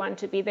for everyone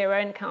to be their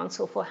own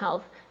counsel for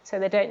health, so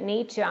they don't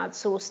need to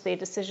outsource their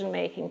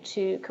decision-making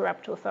to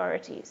corrupt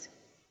authorities.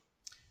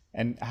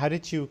 And how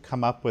did you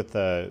come up with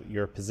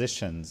your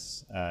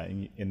positions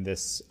in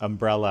this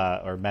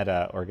umbrella or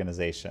meta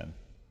organization?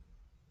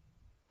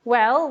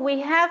 Well,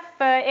 we have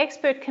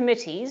expert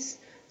committees.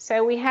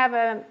 So we have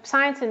a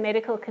science and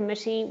medical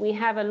committee, we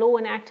have a law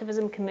and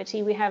activism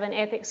committee, we have an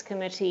ethics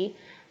committee,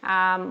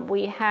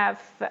 we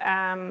have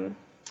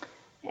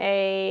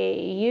a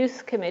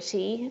youth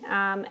committee,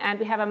 and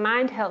we have a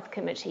mind health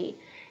committee.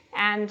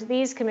 And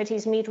these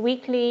committees meet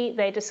weekly,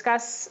 they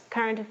discuss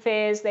current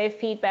affairs, they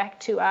feed back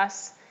to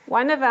us.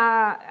 One of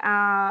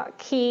our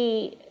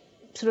key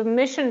sort of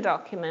mission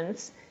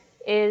documents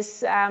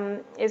is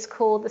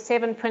called the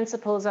 7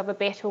 Principles of a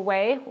Better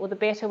Way, or the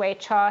Better Way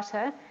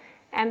Charter.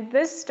 And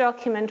this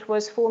document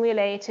was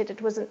formulated,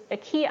 it was a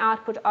key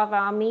output of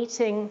our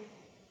meeting.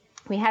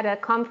 We had a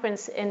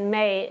conference in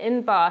May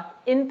in Bath,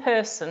 in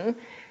person,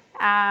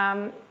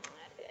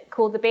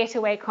 called the Better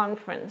Way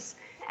Conference.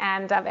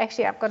 And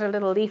I've got a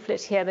little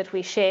leaflet here that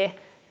we share.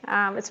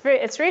 It's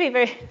really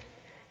very,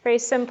 very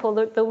simple.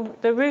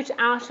 The route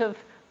out of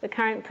the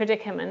current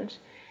predicament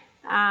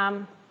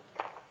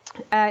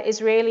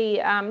is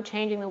really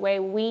changing the way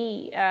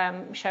we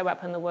show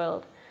up in the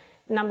world.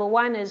 Number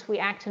one is we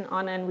act in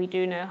honor and we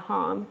do no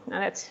harm.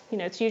 And that's,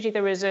 it's usually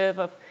the reserve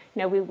of,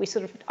 we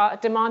sort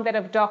of demand that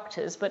of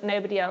doctors, but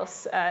nobody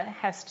else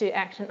has to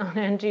act in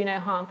honor and do no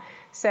harm.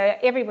 So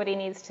everybody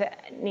needs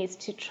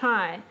to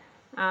try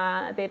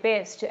their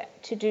best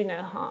to do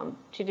no harm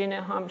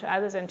to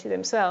others and to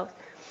themselves.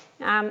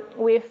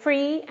 We're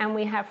free and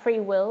we have free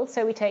will,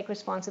 so we take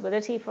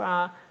responsibility for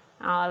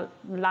our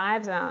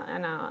lives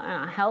and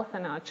our health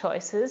and our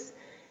choices.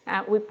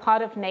 We're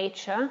part of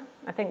nature.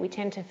 I think we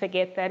tend to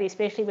forget that,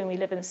 especially when we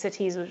live in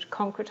cities which are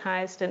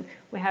concretized and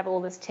we have all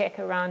this tech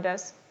around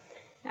us.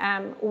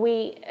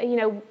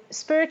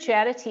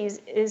 Spirituality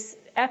is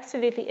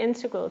absolutely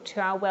integral to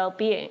our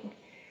well-being.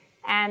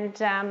 And,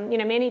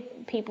 many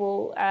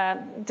people,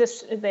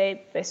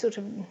 they sort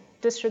of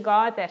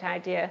disregard that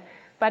idea.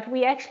 But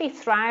we actually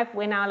thrive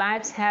when our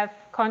lives have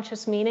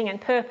conscious meaning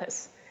and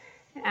purpose.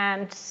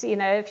 And,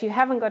 if you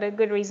haven't got a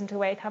good reason to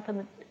wake up,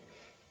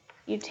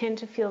 you tend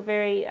to feel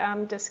very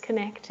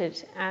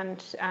disconnected and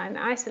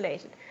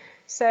isolated.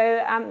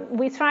 So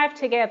we thrive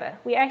together.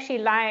 We actually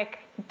like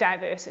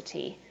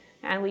diversity,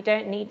 and we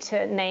don't need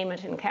to name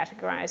it and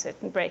categorize it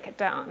and break it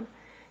down.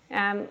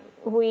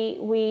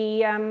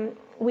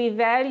 We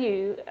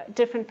value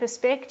different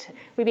perspectives.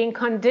 We're being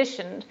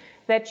conditioned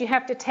that you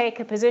have to take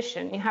a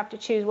position. You have to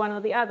choose one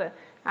or the other.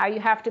 You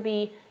have to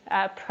be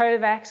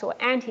pro-vax or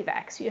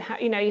anti-vax. You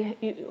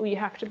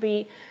have to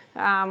be,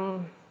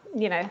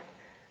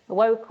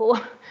 woke or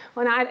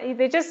not.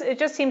 It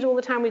just seems all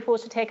the time we're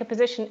forced to take a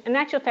position. In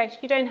actual fact,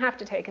 you don't have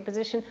to take a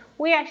position.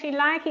 We actually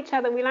like each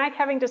other. We like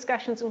having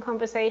discussions and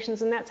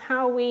conversations, and that's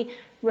how we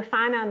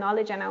refine our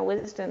knowledge and our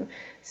wisdom.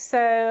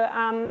 So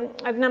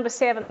number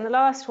 7, the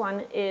last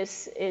one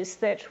is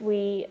that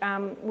we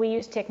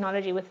use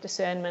technology with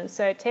discernment.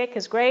 So tech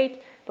is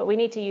great, but we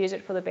need to use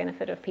it for the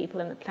benefit of people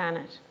and the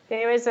planet.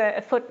 There is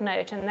a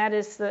footnote, and that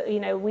is that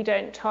we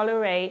don't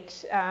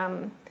tolerate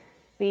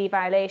the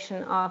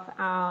violation of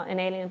our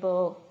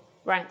inalienable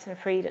rights and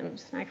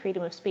freedoms, like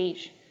freedom of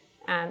speech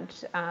and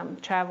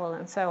travel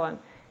and so on.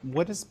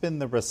 What has been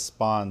the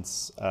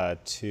response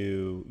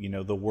to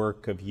the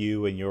work of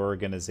you and your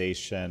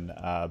organization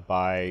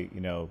by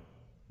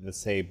let's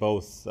say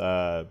both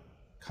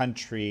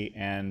country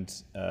and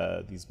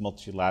these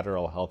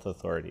multilateral health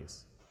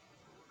authorities?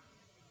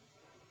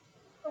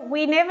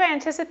 We never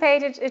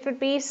anticipated it would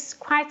be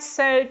quite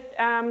so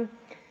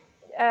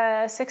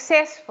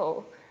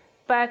successful,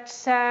 but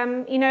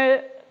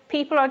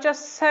people are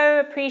just so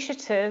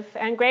appreciative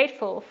and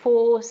grateful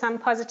for some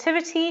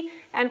positivity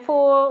and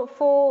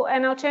for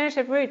an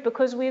alternative route,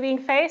 because we're being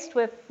faced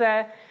with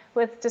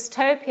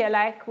dystopia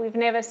like we've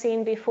never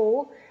seen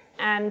before,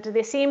 and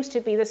there seems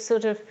to be this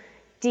sort of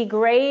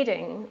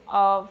degrading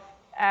of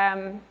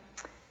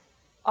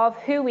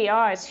who we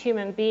are as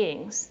human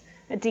beings,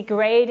 a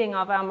degrading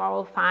of our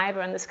moral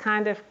fiber, and this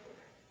kind of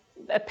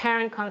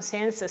apparent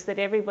consensus that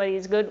everybody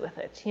is good with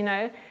it,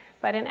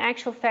 But in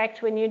actual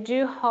fact, when you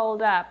do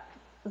hold up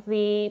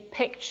the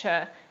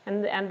picture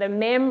and the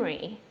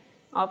memory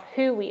of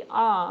who we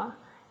are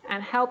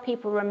and help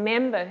people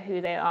remember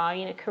who they are,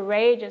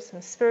 courageous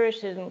and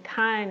spirited and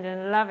kind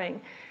and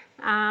loving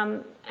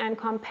and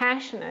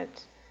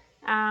compassionate,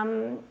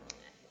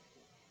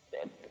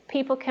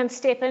 people can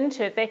step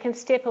into it. They can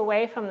step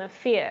away from the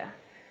fear.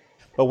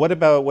 But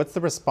what's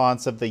the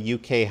response of the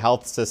UK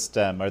health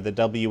system or the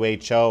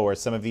WHO or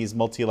some of these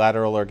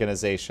multilateral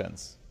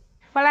organizations?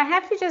 Well, I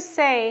have to just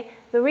say,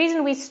 the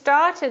reason we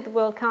started the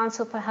World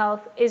Council for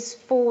Health is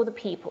for the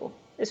people.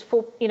 We're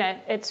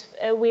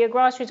a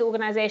grassroots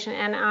organization,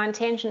 and our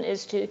intention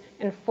is to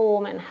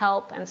inform and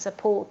help and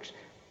support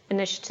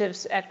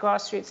initiatives at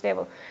grassroots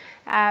level,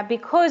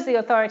 because the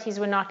authorities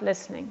were not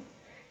listening.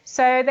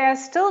 So they're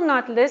still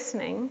not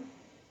listening,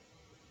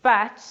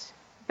 but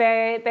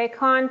they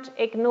can't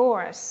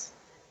ignore us,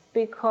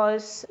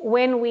 because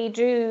when we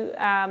do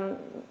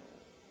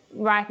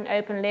write an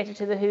open letter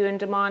to the WHO and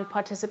demand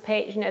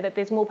participation, that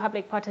there's more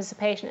public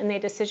participation in their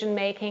decision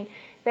making,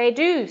 they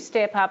do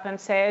step up and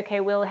say, okay,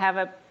 we'll have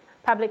a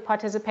public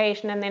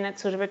participation, and then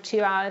it's sort of a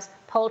 2 hours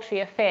paltry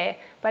affair.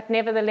 But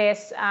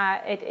nevertheless,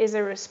 it is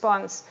a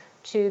response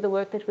to the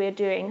work that we're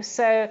doing.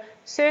 So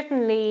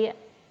certainly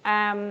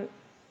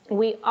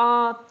we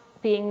are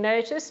being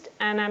noticed,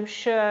 and I'm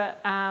sure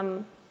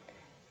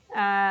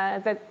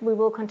that we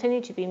will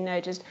continue to be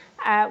noticed.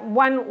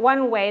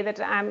 One way that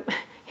I'm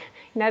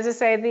and as I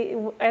say,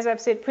 as I've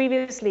said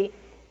previously,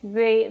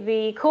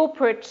 the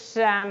corporate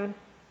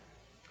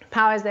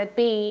powers that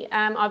be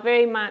are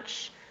very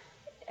much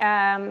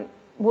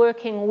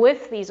working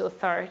with these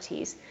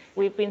authorities.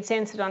 We've been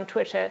censored on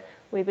Twitter,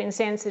 we've been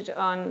censored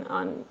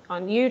on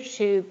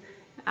YouTube,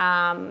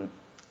 Vimeo,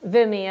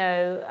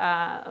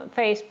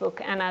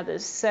 Facebook, and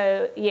others.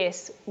 So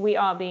yes, we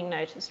are being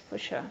noticed for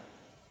sure.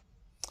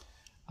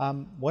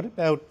 What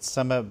about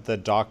some of the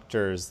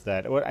doctors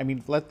why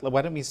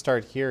don't we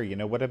start here?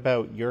 What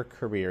about your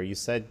career? You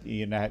said,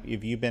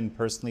 have you been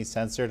personally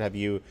censored? Have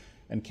you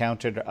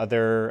encountered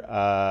other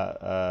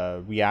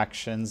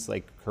reactions,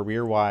 like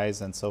career-wise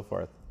and so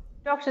forth?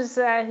 Doctors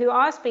who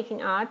are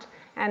speaking out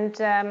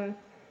and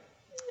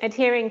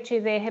adhering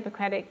to their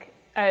Hippocratic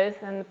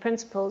oath and the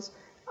principles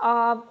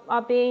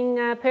are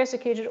being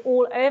persecuted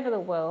all over the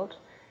world.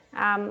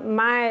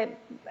 My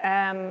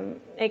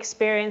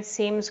experience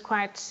seems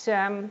quite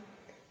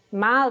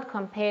mild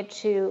compared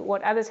to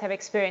what others have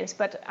experienced,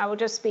 but I will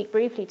just speak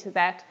briefly to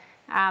that.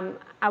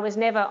 I was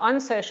never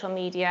on social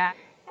media,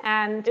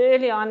 and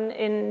early on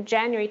in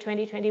January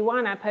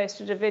 2021, I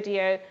posted a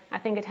video. I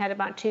think it had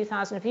about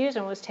 2,000 views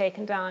and was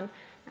taken down.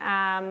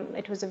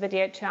 It was a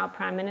video to our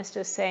Prime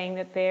Minister saying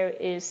that there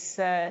is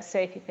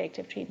safe,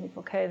 effective treatment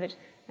for COVID,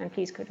 and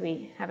please could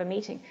we have a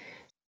meeting.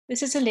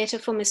 This is a letter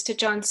for Mr.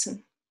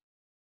 Johnson.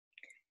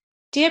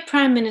 Dear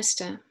Prime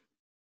Minister,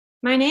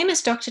 my name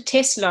is Dr.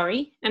 Tess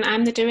Laurie, and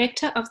I'm the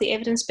Director of the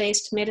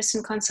Evidence-Based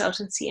Medicine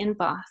Consultancy in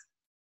Bath.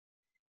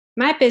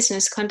 My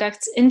business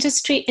conducts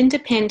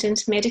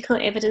industry-independent medical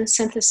evidence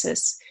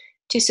synthesis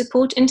to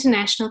support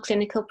international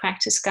clinical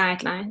practice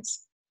guidelines.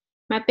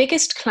 My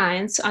biggest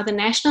clients are the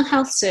National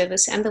Health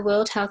Service and the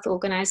World Health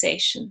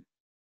Organization.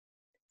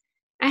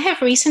 I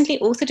have recently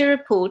authored a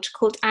report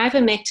called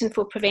Ivermectin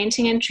for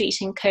Preventing and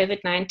Treating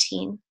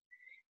COVID-19.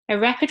 A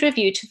rapid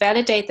review to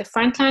validate the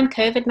Frontline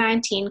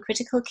COVID-19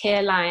 Critical Care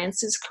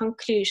Alliance's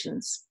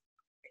conclusions.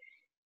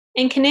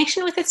 In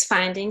connection with its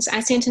findings, I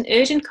sent an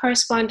urgent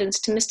correspondence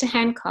to Mr.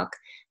 Hancock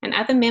and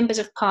other members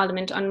of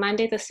Parliament on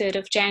Monday, the 3rd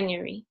of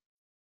January.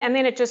 And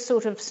then it just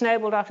sort of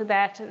snowballed after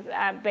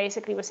that.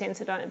 Basically was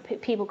censored on,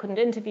 people couldn't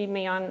interview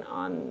me on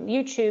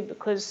YouTube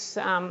because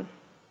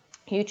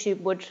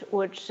YouTube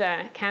would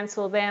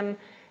cancel them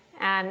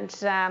and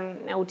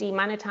or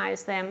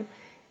demonetize them.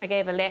 I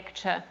gave a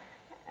lecture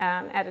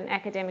at an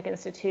academic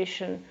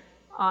institution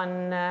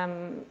on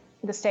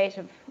the state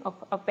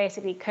of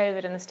basically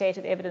COVID and the state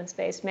of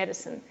evidence-based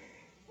medicine.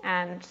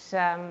 And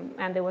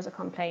there was a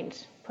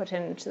complaint put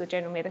into the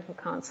General Medical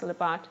Council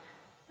about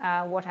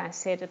what I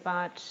said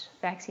about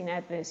vaccine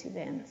adverse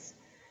events.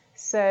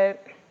 So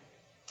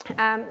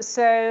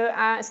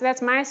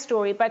that's my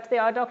story, but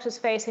there are doctors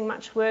facing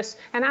much worse.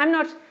 And I'm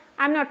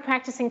not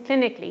practicing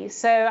clinically,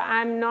 so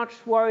I'm not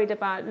worried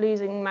about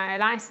losing my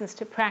license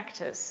to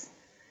practice.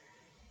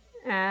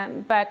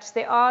 But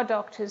there are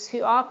doctors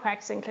who are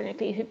practicing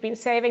clinically who've been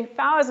saving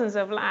thousands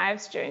of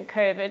lives during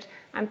COVID.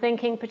 I'm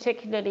thinking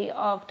particularly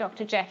of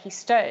Dr. Jackie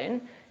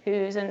Stone,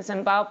 who's in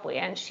Zimbabwe,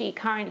 and she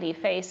currently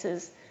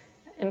faces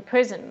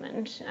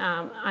imprisonment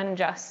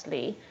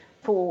unjustly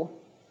for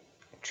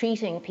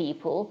treating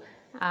people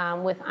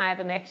with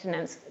ivermectin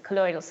and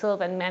colloidal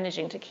silver and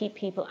managing to keep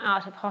people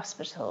out of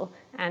hospital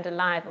and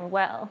alive and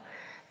well.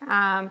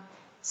 And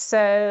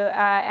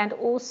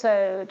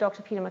also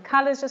Dr. Peter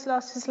McCullough's just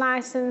lost his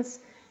license,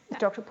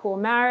 Dr. Paul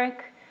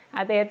Marek.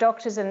 There are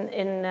doctors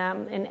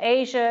in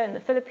Asia, in the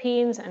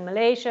Philippines and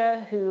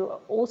Malaysia who are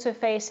also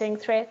facing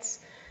threats.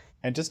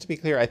 And just to be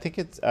clear, I think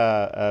it's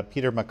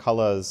Peter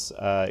McCullough's,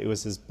 it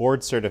was his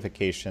board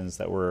certifications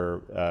that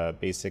were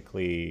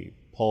basically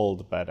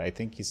pulled, but I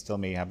think he still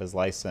may have his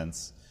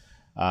license.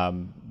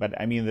 But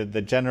I mean,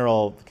 the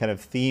general kind of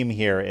theme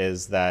here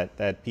is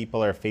that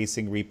people are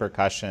facing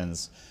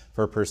repercussions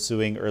for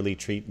pursuing early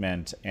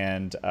treatment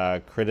and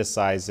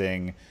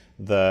criticizing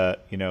the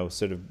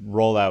sort of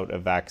rollout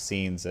of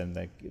vaccines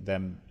and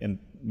them in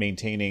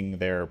maintaining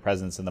their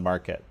presence in the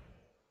market.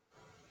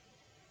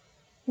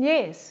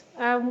 Yes,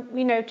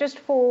 just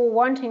for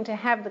wanting to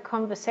have the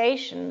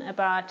conversation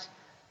about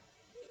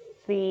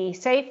the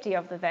safety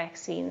of the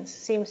vaccines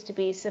seems to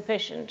be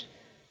sufficient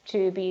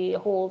to be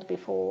hauled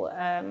before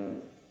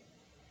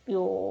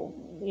your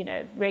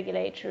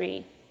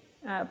regulatory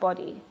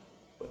body.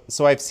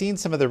 So I've seen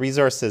some of the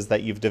resources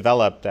that you've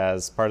developed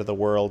as part of the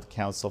World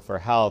Council for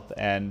Health,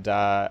 and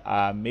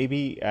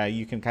maybe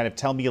you can kind of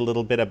tell me a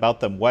little bit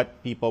about them,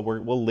 what people,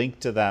 we'll link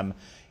to them,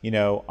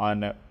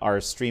 on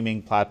our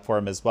streaming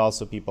platform as well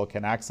so people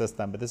can access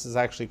them. But this is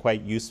actually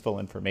quite useful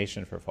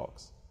information for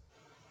folks.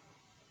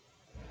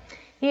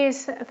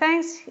 Yes,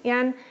 thanks,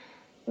 Jan.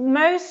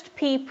 Most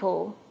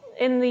people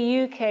in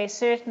the UK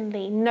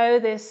certainly know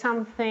there's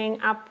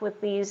something up with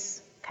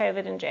these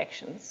COVID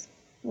injections.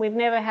 We've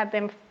never had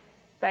them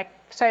like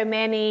so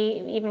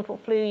many, even for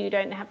flu, you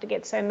don't have to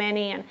get so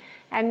many.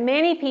 And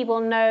many people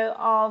know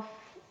of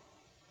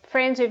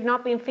friends who've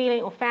not been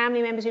feeling, or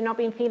family members who've not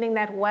been feeling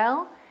that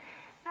well.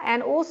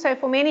 And also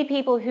for many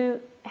people who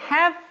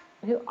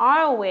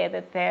are aware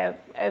that they're,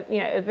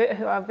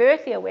 who are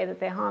overtly aware that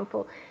they're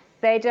harmful,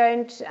 they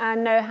don't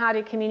know how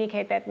to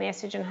communicate that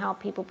message and help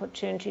people put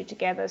two and two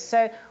together.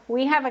 So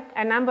we have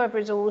a number of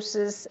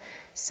resources.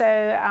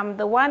 So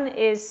the one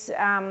is,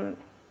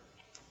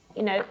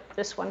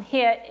 this one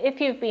here.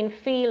 If you've been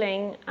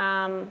feeling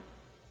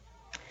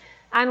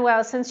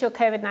unwell since your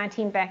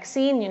COVID-19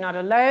 vaccine, you're not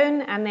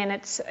alone. And then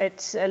it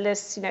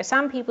lists,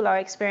 some people are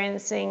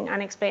experiencing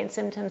unexplained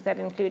symptoms that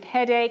include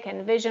headache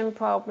and vision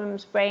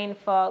problems, brain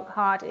fog,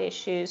 heart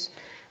issues,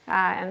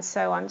 and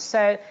so on.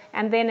 So,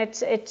 and then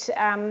it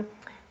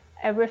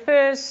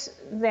refers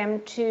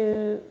them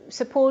to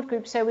support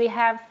groups. So we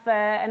have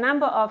a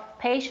number of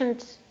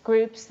patient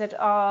groups that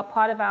are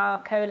part of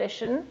our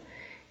coalition.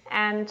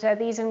 And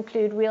these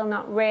include Real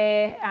Not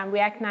Rare,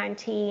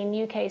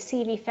 React19, UK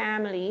CV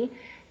Family,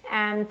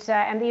 and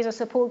these are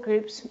support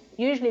groups,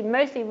 usually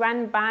mostly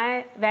run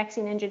by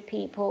vaccine-injured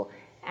people.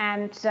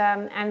 And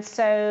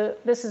so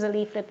this is a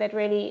leaflet that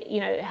really,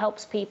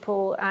 helps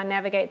people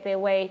navigate their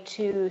way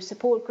to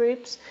support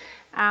groups.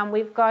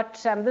 We've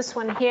got this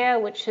one here,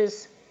 which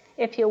is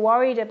if you're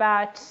worried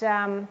about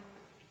the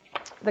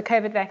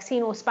COVID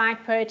vaccine or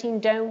spike protein,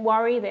 don't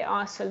worry, there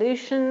are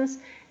solutions.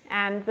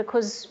 And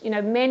because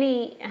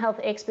many health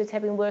experts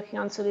have been working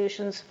on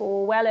solutions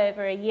for well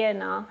over a year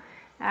now,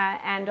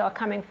 and are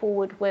coming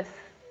forward with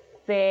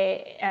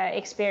their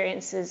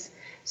experiences.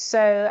 So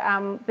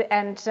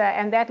and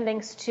that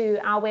links to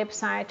our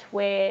website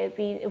where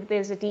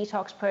there's a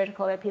detox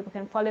protocol that people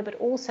can follow. But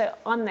also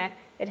on that,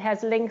 it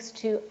has links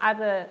to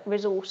other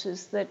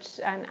resources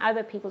and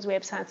other people's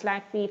websites,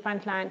 like the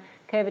Frontline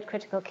COVID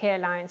Critical Care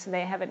Line. So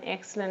they have an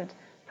excellent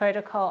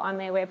protocol on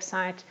their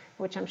website,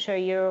 which I'm sure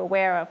you're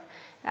aware of.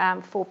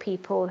 For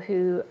people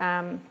who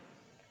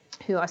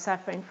are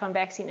suffering from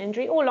vaccine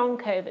injury or long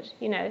COVID.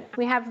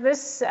 We have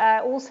this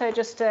also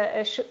just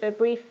a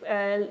brief,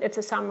 it's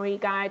a summary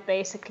guide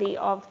basically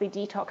of the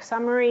detox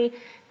summary,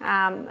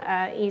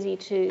 easy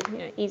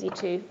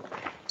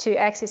to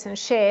access and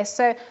share.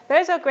 So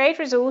those are great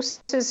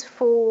resources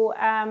for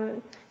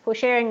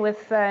sharing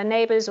with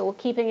neighbors or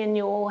keeping in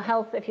your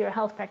health, if you're a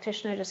health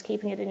practitioner, just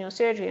keeping it in your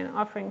surgery and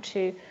offering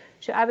to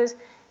to others.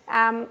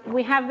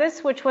 We have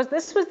this was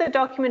the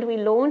document we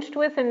launched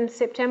with in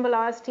September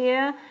last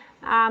year,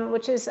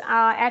 which is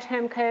our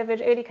at-home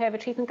early COVID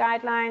treatment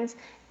guidelines,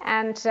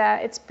 and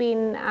it's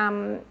been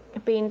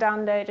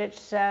downloaded,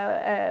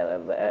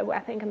 I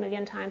think 1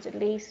 million times at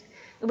least.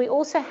 We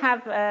also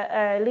have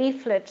a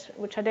leaflet,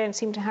 which I don't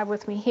seem to have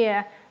with me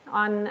here,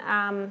 on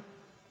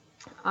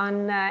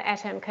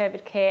at-home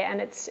COVID care,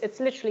 and it's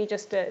literally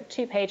just a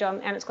 2-page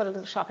and it's got a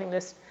little shopping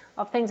list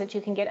of things that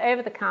you can get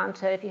over the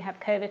counter if you have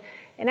COVID.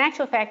 In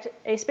actual fact,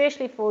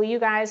 especially for you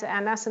guys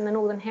and us in the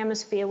Northern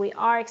Hemisphere, we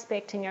are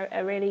expecting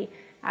a really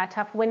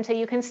tough winter.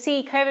 You can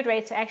see COVID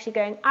rates are actually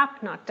going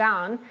up, not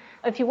down.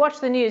 If you watch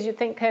the news, you'd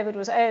think COVID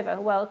was over.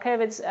 Well,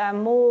 COVID's there's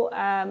more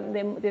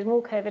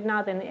COVID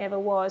now than there ever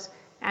was.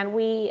 And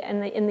we,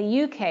 in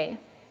the UK,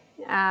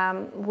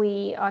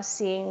 we are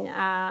seeing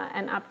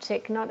an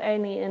uptick not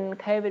only in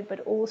COVID,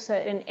 but also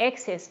in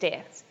excess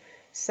deaths.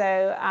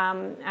 So,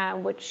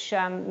 which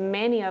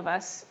many of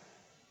us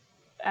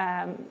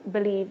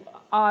believe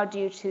are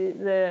due to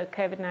the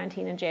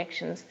COVID-19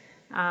 injections.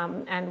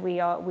 And we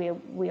are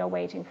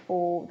waiting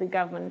for the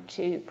government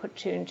to put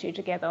 2 and 2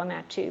 together on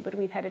that too. But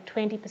we've had a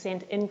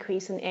 20%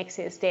 increase in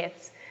excess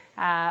deaths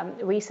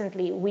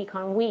recently, week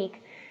on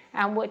week,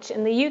 which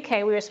in the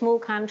UK, we're a small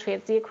country,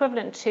 it's the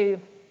equivalent to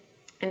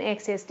an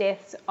excess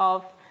deaths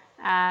of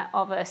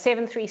a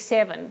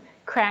 737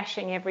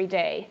 crashing every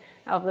day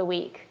of the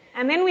week.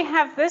 And then we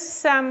have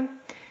this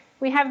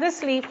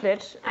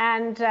leaflet,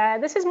 and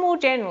this is more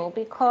general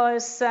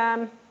because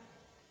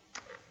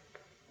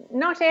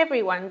not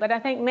everyone, but I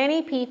think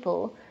many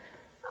people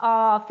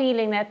are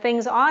feeling that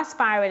things are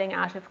spiraling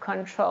out of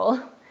control.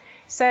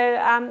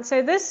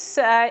 So this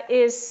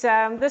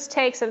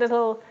takes a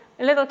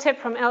little tip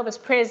from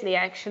Elvis Presley,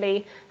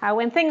 actually.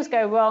 When things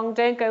go wrong,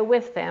 don't go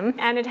with them.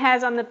 And it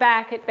has on the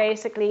back, it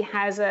basically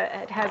has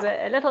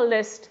a little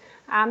list.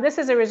 This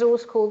is a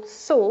resource called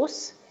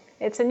Source.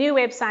 It's a new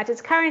website. It's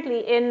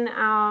currently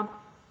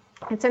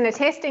it's in the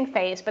testing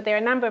phase, but there are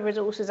a number of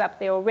resources up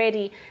there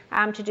already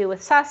to do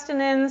with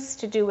sustenance,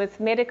 to do with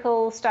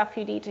medical stuff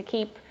you need to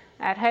keep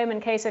at home in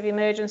case of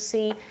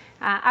emergency,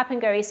 up and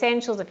go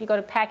essentials if you've got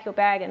to pack your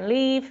bag and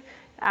leave,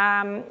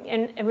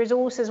 and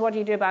resources, what do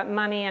you do about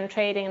money and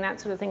trading and that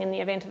sort of thing in the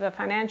event of a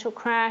financial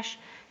crash,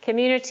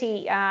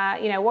 community,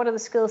 what are the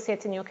skill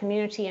sets in your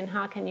community and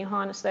how can you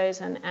harness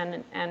those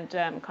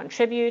and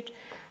contribute.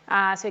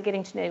 So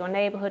getting to know your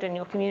neighborhood and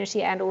your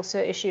community, and also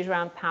issues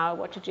around power,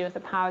 what to do if the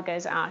power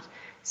goes out.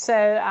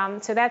 So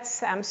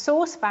that's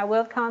Source by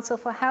World Council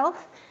for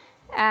Health,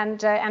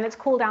 and it's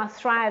called our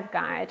Thrive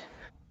Guide.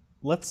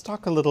 Let's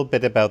talk a little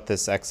bit about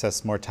this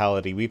excess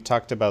mortality. We've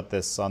talked about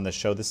this on the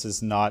show. This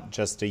is not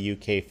just a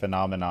UK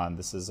phenomenon.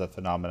 This is a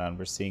phenomenon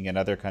we're seeing in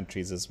other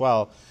countries as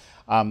well.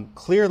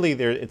 Clearly,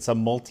 it's a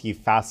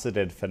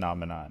multifaceted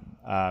phenomenon.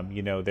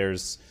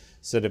 There's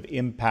sort of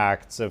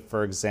impacts of,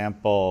 for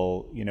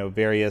example,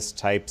 various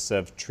types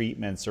of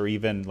treatments or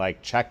even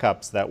like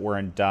checkups that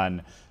weren't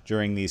done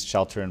during these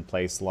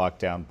shelter-in-place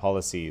lockdown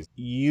policies.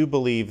 You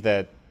believe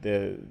that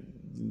the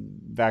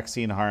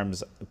vaccine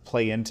harms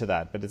play into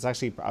that, but it's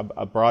actually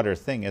a broader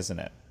thing, isn't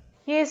it?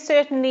 Yes,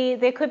 certainly.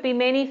 There could be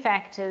many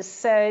factors.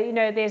 So,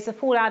 there's the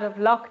fallout of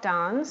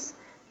lockdowns,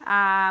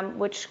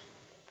 which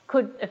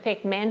could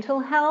affect mental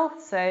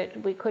health. So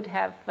we could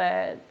have,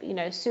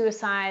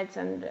 suicides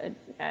and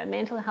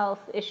mental health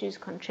issues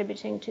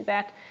contributing to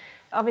that.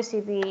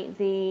 Obviously,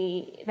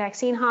 the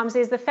vaccine harms.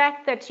 There's the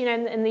fact that,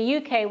 in the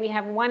UK, we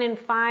have 1 in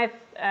 5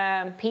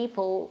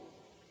 people,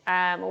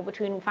 or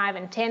between 5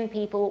 and 10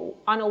 people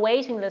on a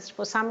waiting list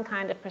for some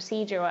kind of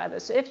procedure or other.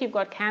 So if you've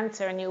got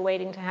cancer and you're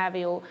waiting to have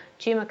your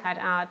tumor cut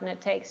out and it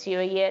takes you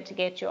a year to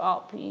get your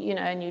op,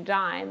 and you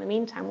die in the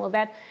meantime, well,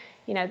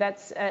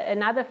 that's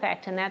another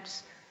fact, and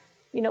that's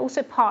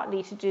also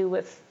partly to do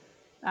with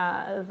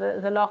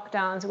the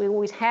lockdowns. We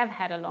always have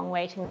had a long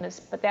waiting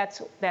list, but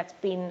that's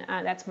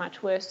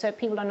much worse. So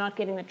people are not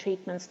getting the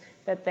treatments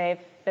that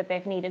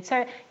they've needed.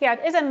 So yeah,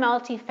 it is a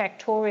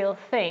multifactorial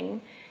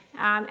thing,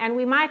 and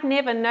we might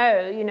never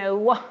know,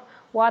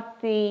 what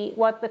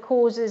the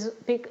cause is,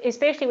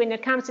 especially when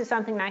it comes to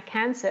something like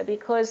cancer,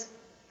 because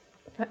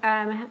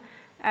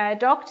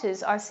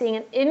doctors are seeing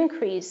an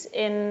increase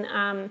in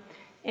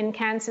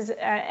cancers,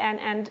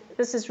 and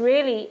this is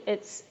really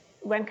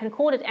one can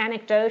call it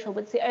anecdotal,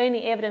 but it's the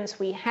only evidence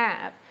we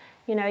have.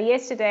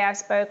 Yesterday I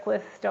spoke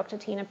with Dr.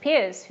 Tina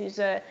Pearce,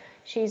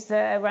 she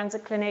runs a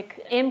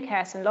clinic,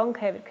 MCAS, and long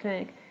COVID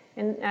clinic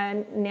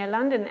near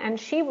London, and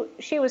she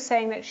was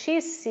saying that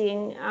she's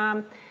seeing,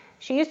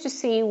 she used to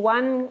see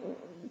one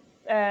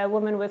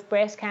woman with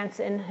breast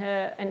cancer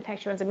in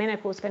fact she runs a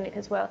menopause clinic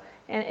as well,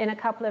 in a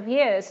couple of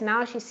years.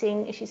 Now she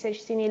said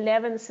she's seen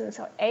 11 since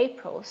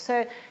April.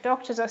 So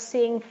doctors are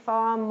seeing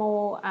far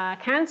more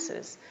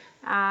cancers.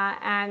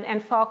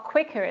 And far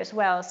quicker as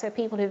well. So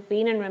people who've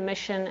been in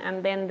remission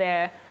and then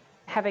they're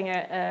having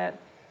a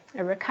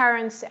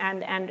recurrence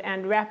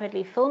and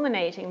rapidly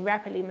fulminating,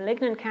 rapidly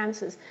malignant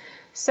cancers.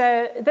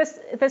 So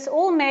this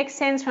all makes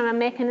sense from a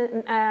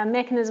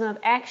mechanism of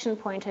action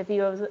point of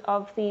view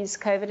of these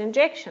COVID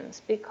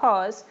injections,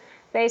 because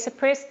they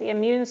suppress the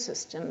immune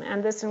system,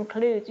 and this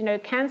includes,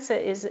 cancer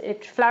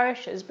it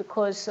flourishes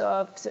because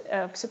of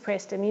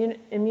suppressed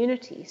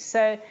immunity.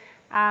 So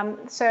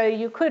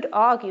you could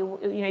argue,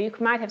 you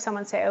might have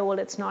someone say, oh, well,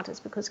 it's not, it's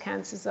because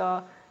cancers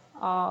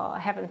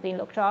haven't been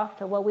looked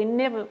after. Well,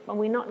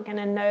 we're not going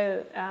to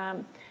know,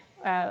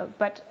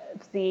 but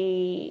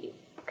the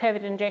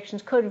COVID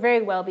injections could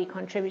very well be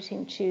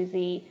contributing to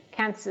the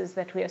cancers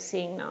that we are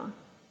seeing now.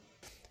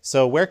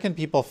 So where can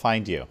people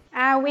find you?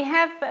 We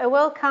have a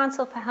World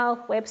Council for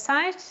Health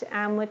website,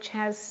 which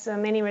has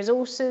many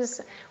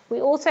resources.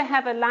 We also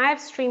have a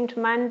live-streamed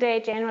Monday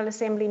General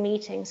Assembly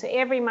meeting. So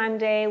every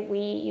Monday,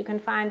 you can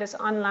find us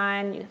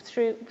online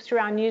through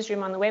our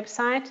newsroom on the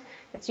website.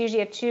 It's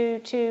usually a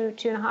two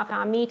and a half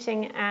hour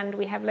meeting, and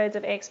we have loads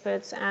of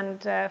experts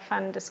and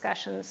fun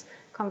discussions,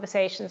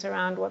 conversations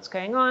around what's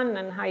going on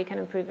and how you can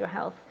improve your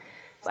health.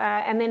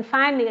 And then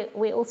finally,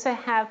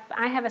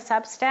 I have a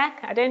Substack.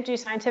 I don't do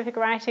scientific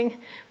writing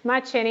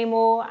much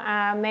anymore,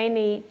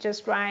 mainly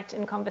just write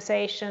in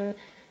conversation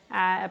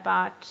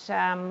about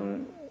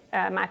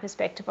my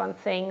perspective on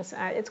things.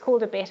 It's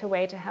called A Better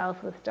Way to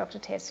Health with Dr.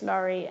 Tess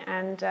Lawrie,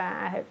 and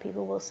I hope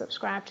people will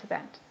subscribe to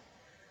that.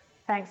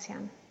 Thanks,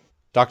 Jan.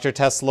 Dr.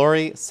 Tess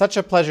Lawrie, such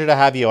a pleasure to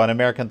have you on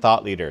American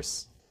Thought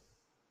Leaders.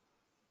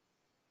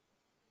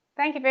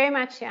 Thank you very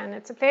much, Jan.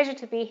 It's a pleasure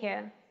to be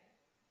here.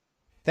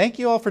 Thank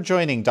you all for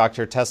joining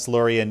Dr. Tess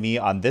Lawrie and me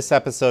on this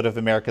episode of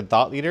American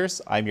Thought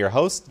Leaders. I'm your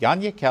host,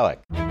 Jan Jekielek.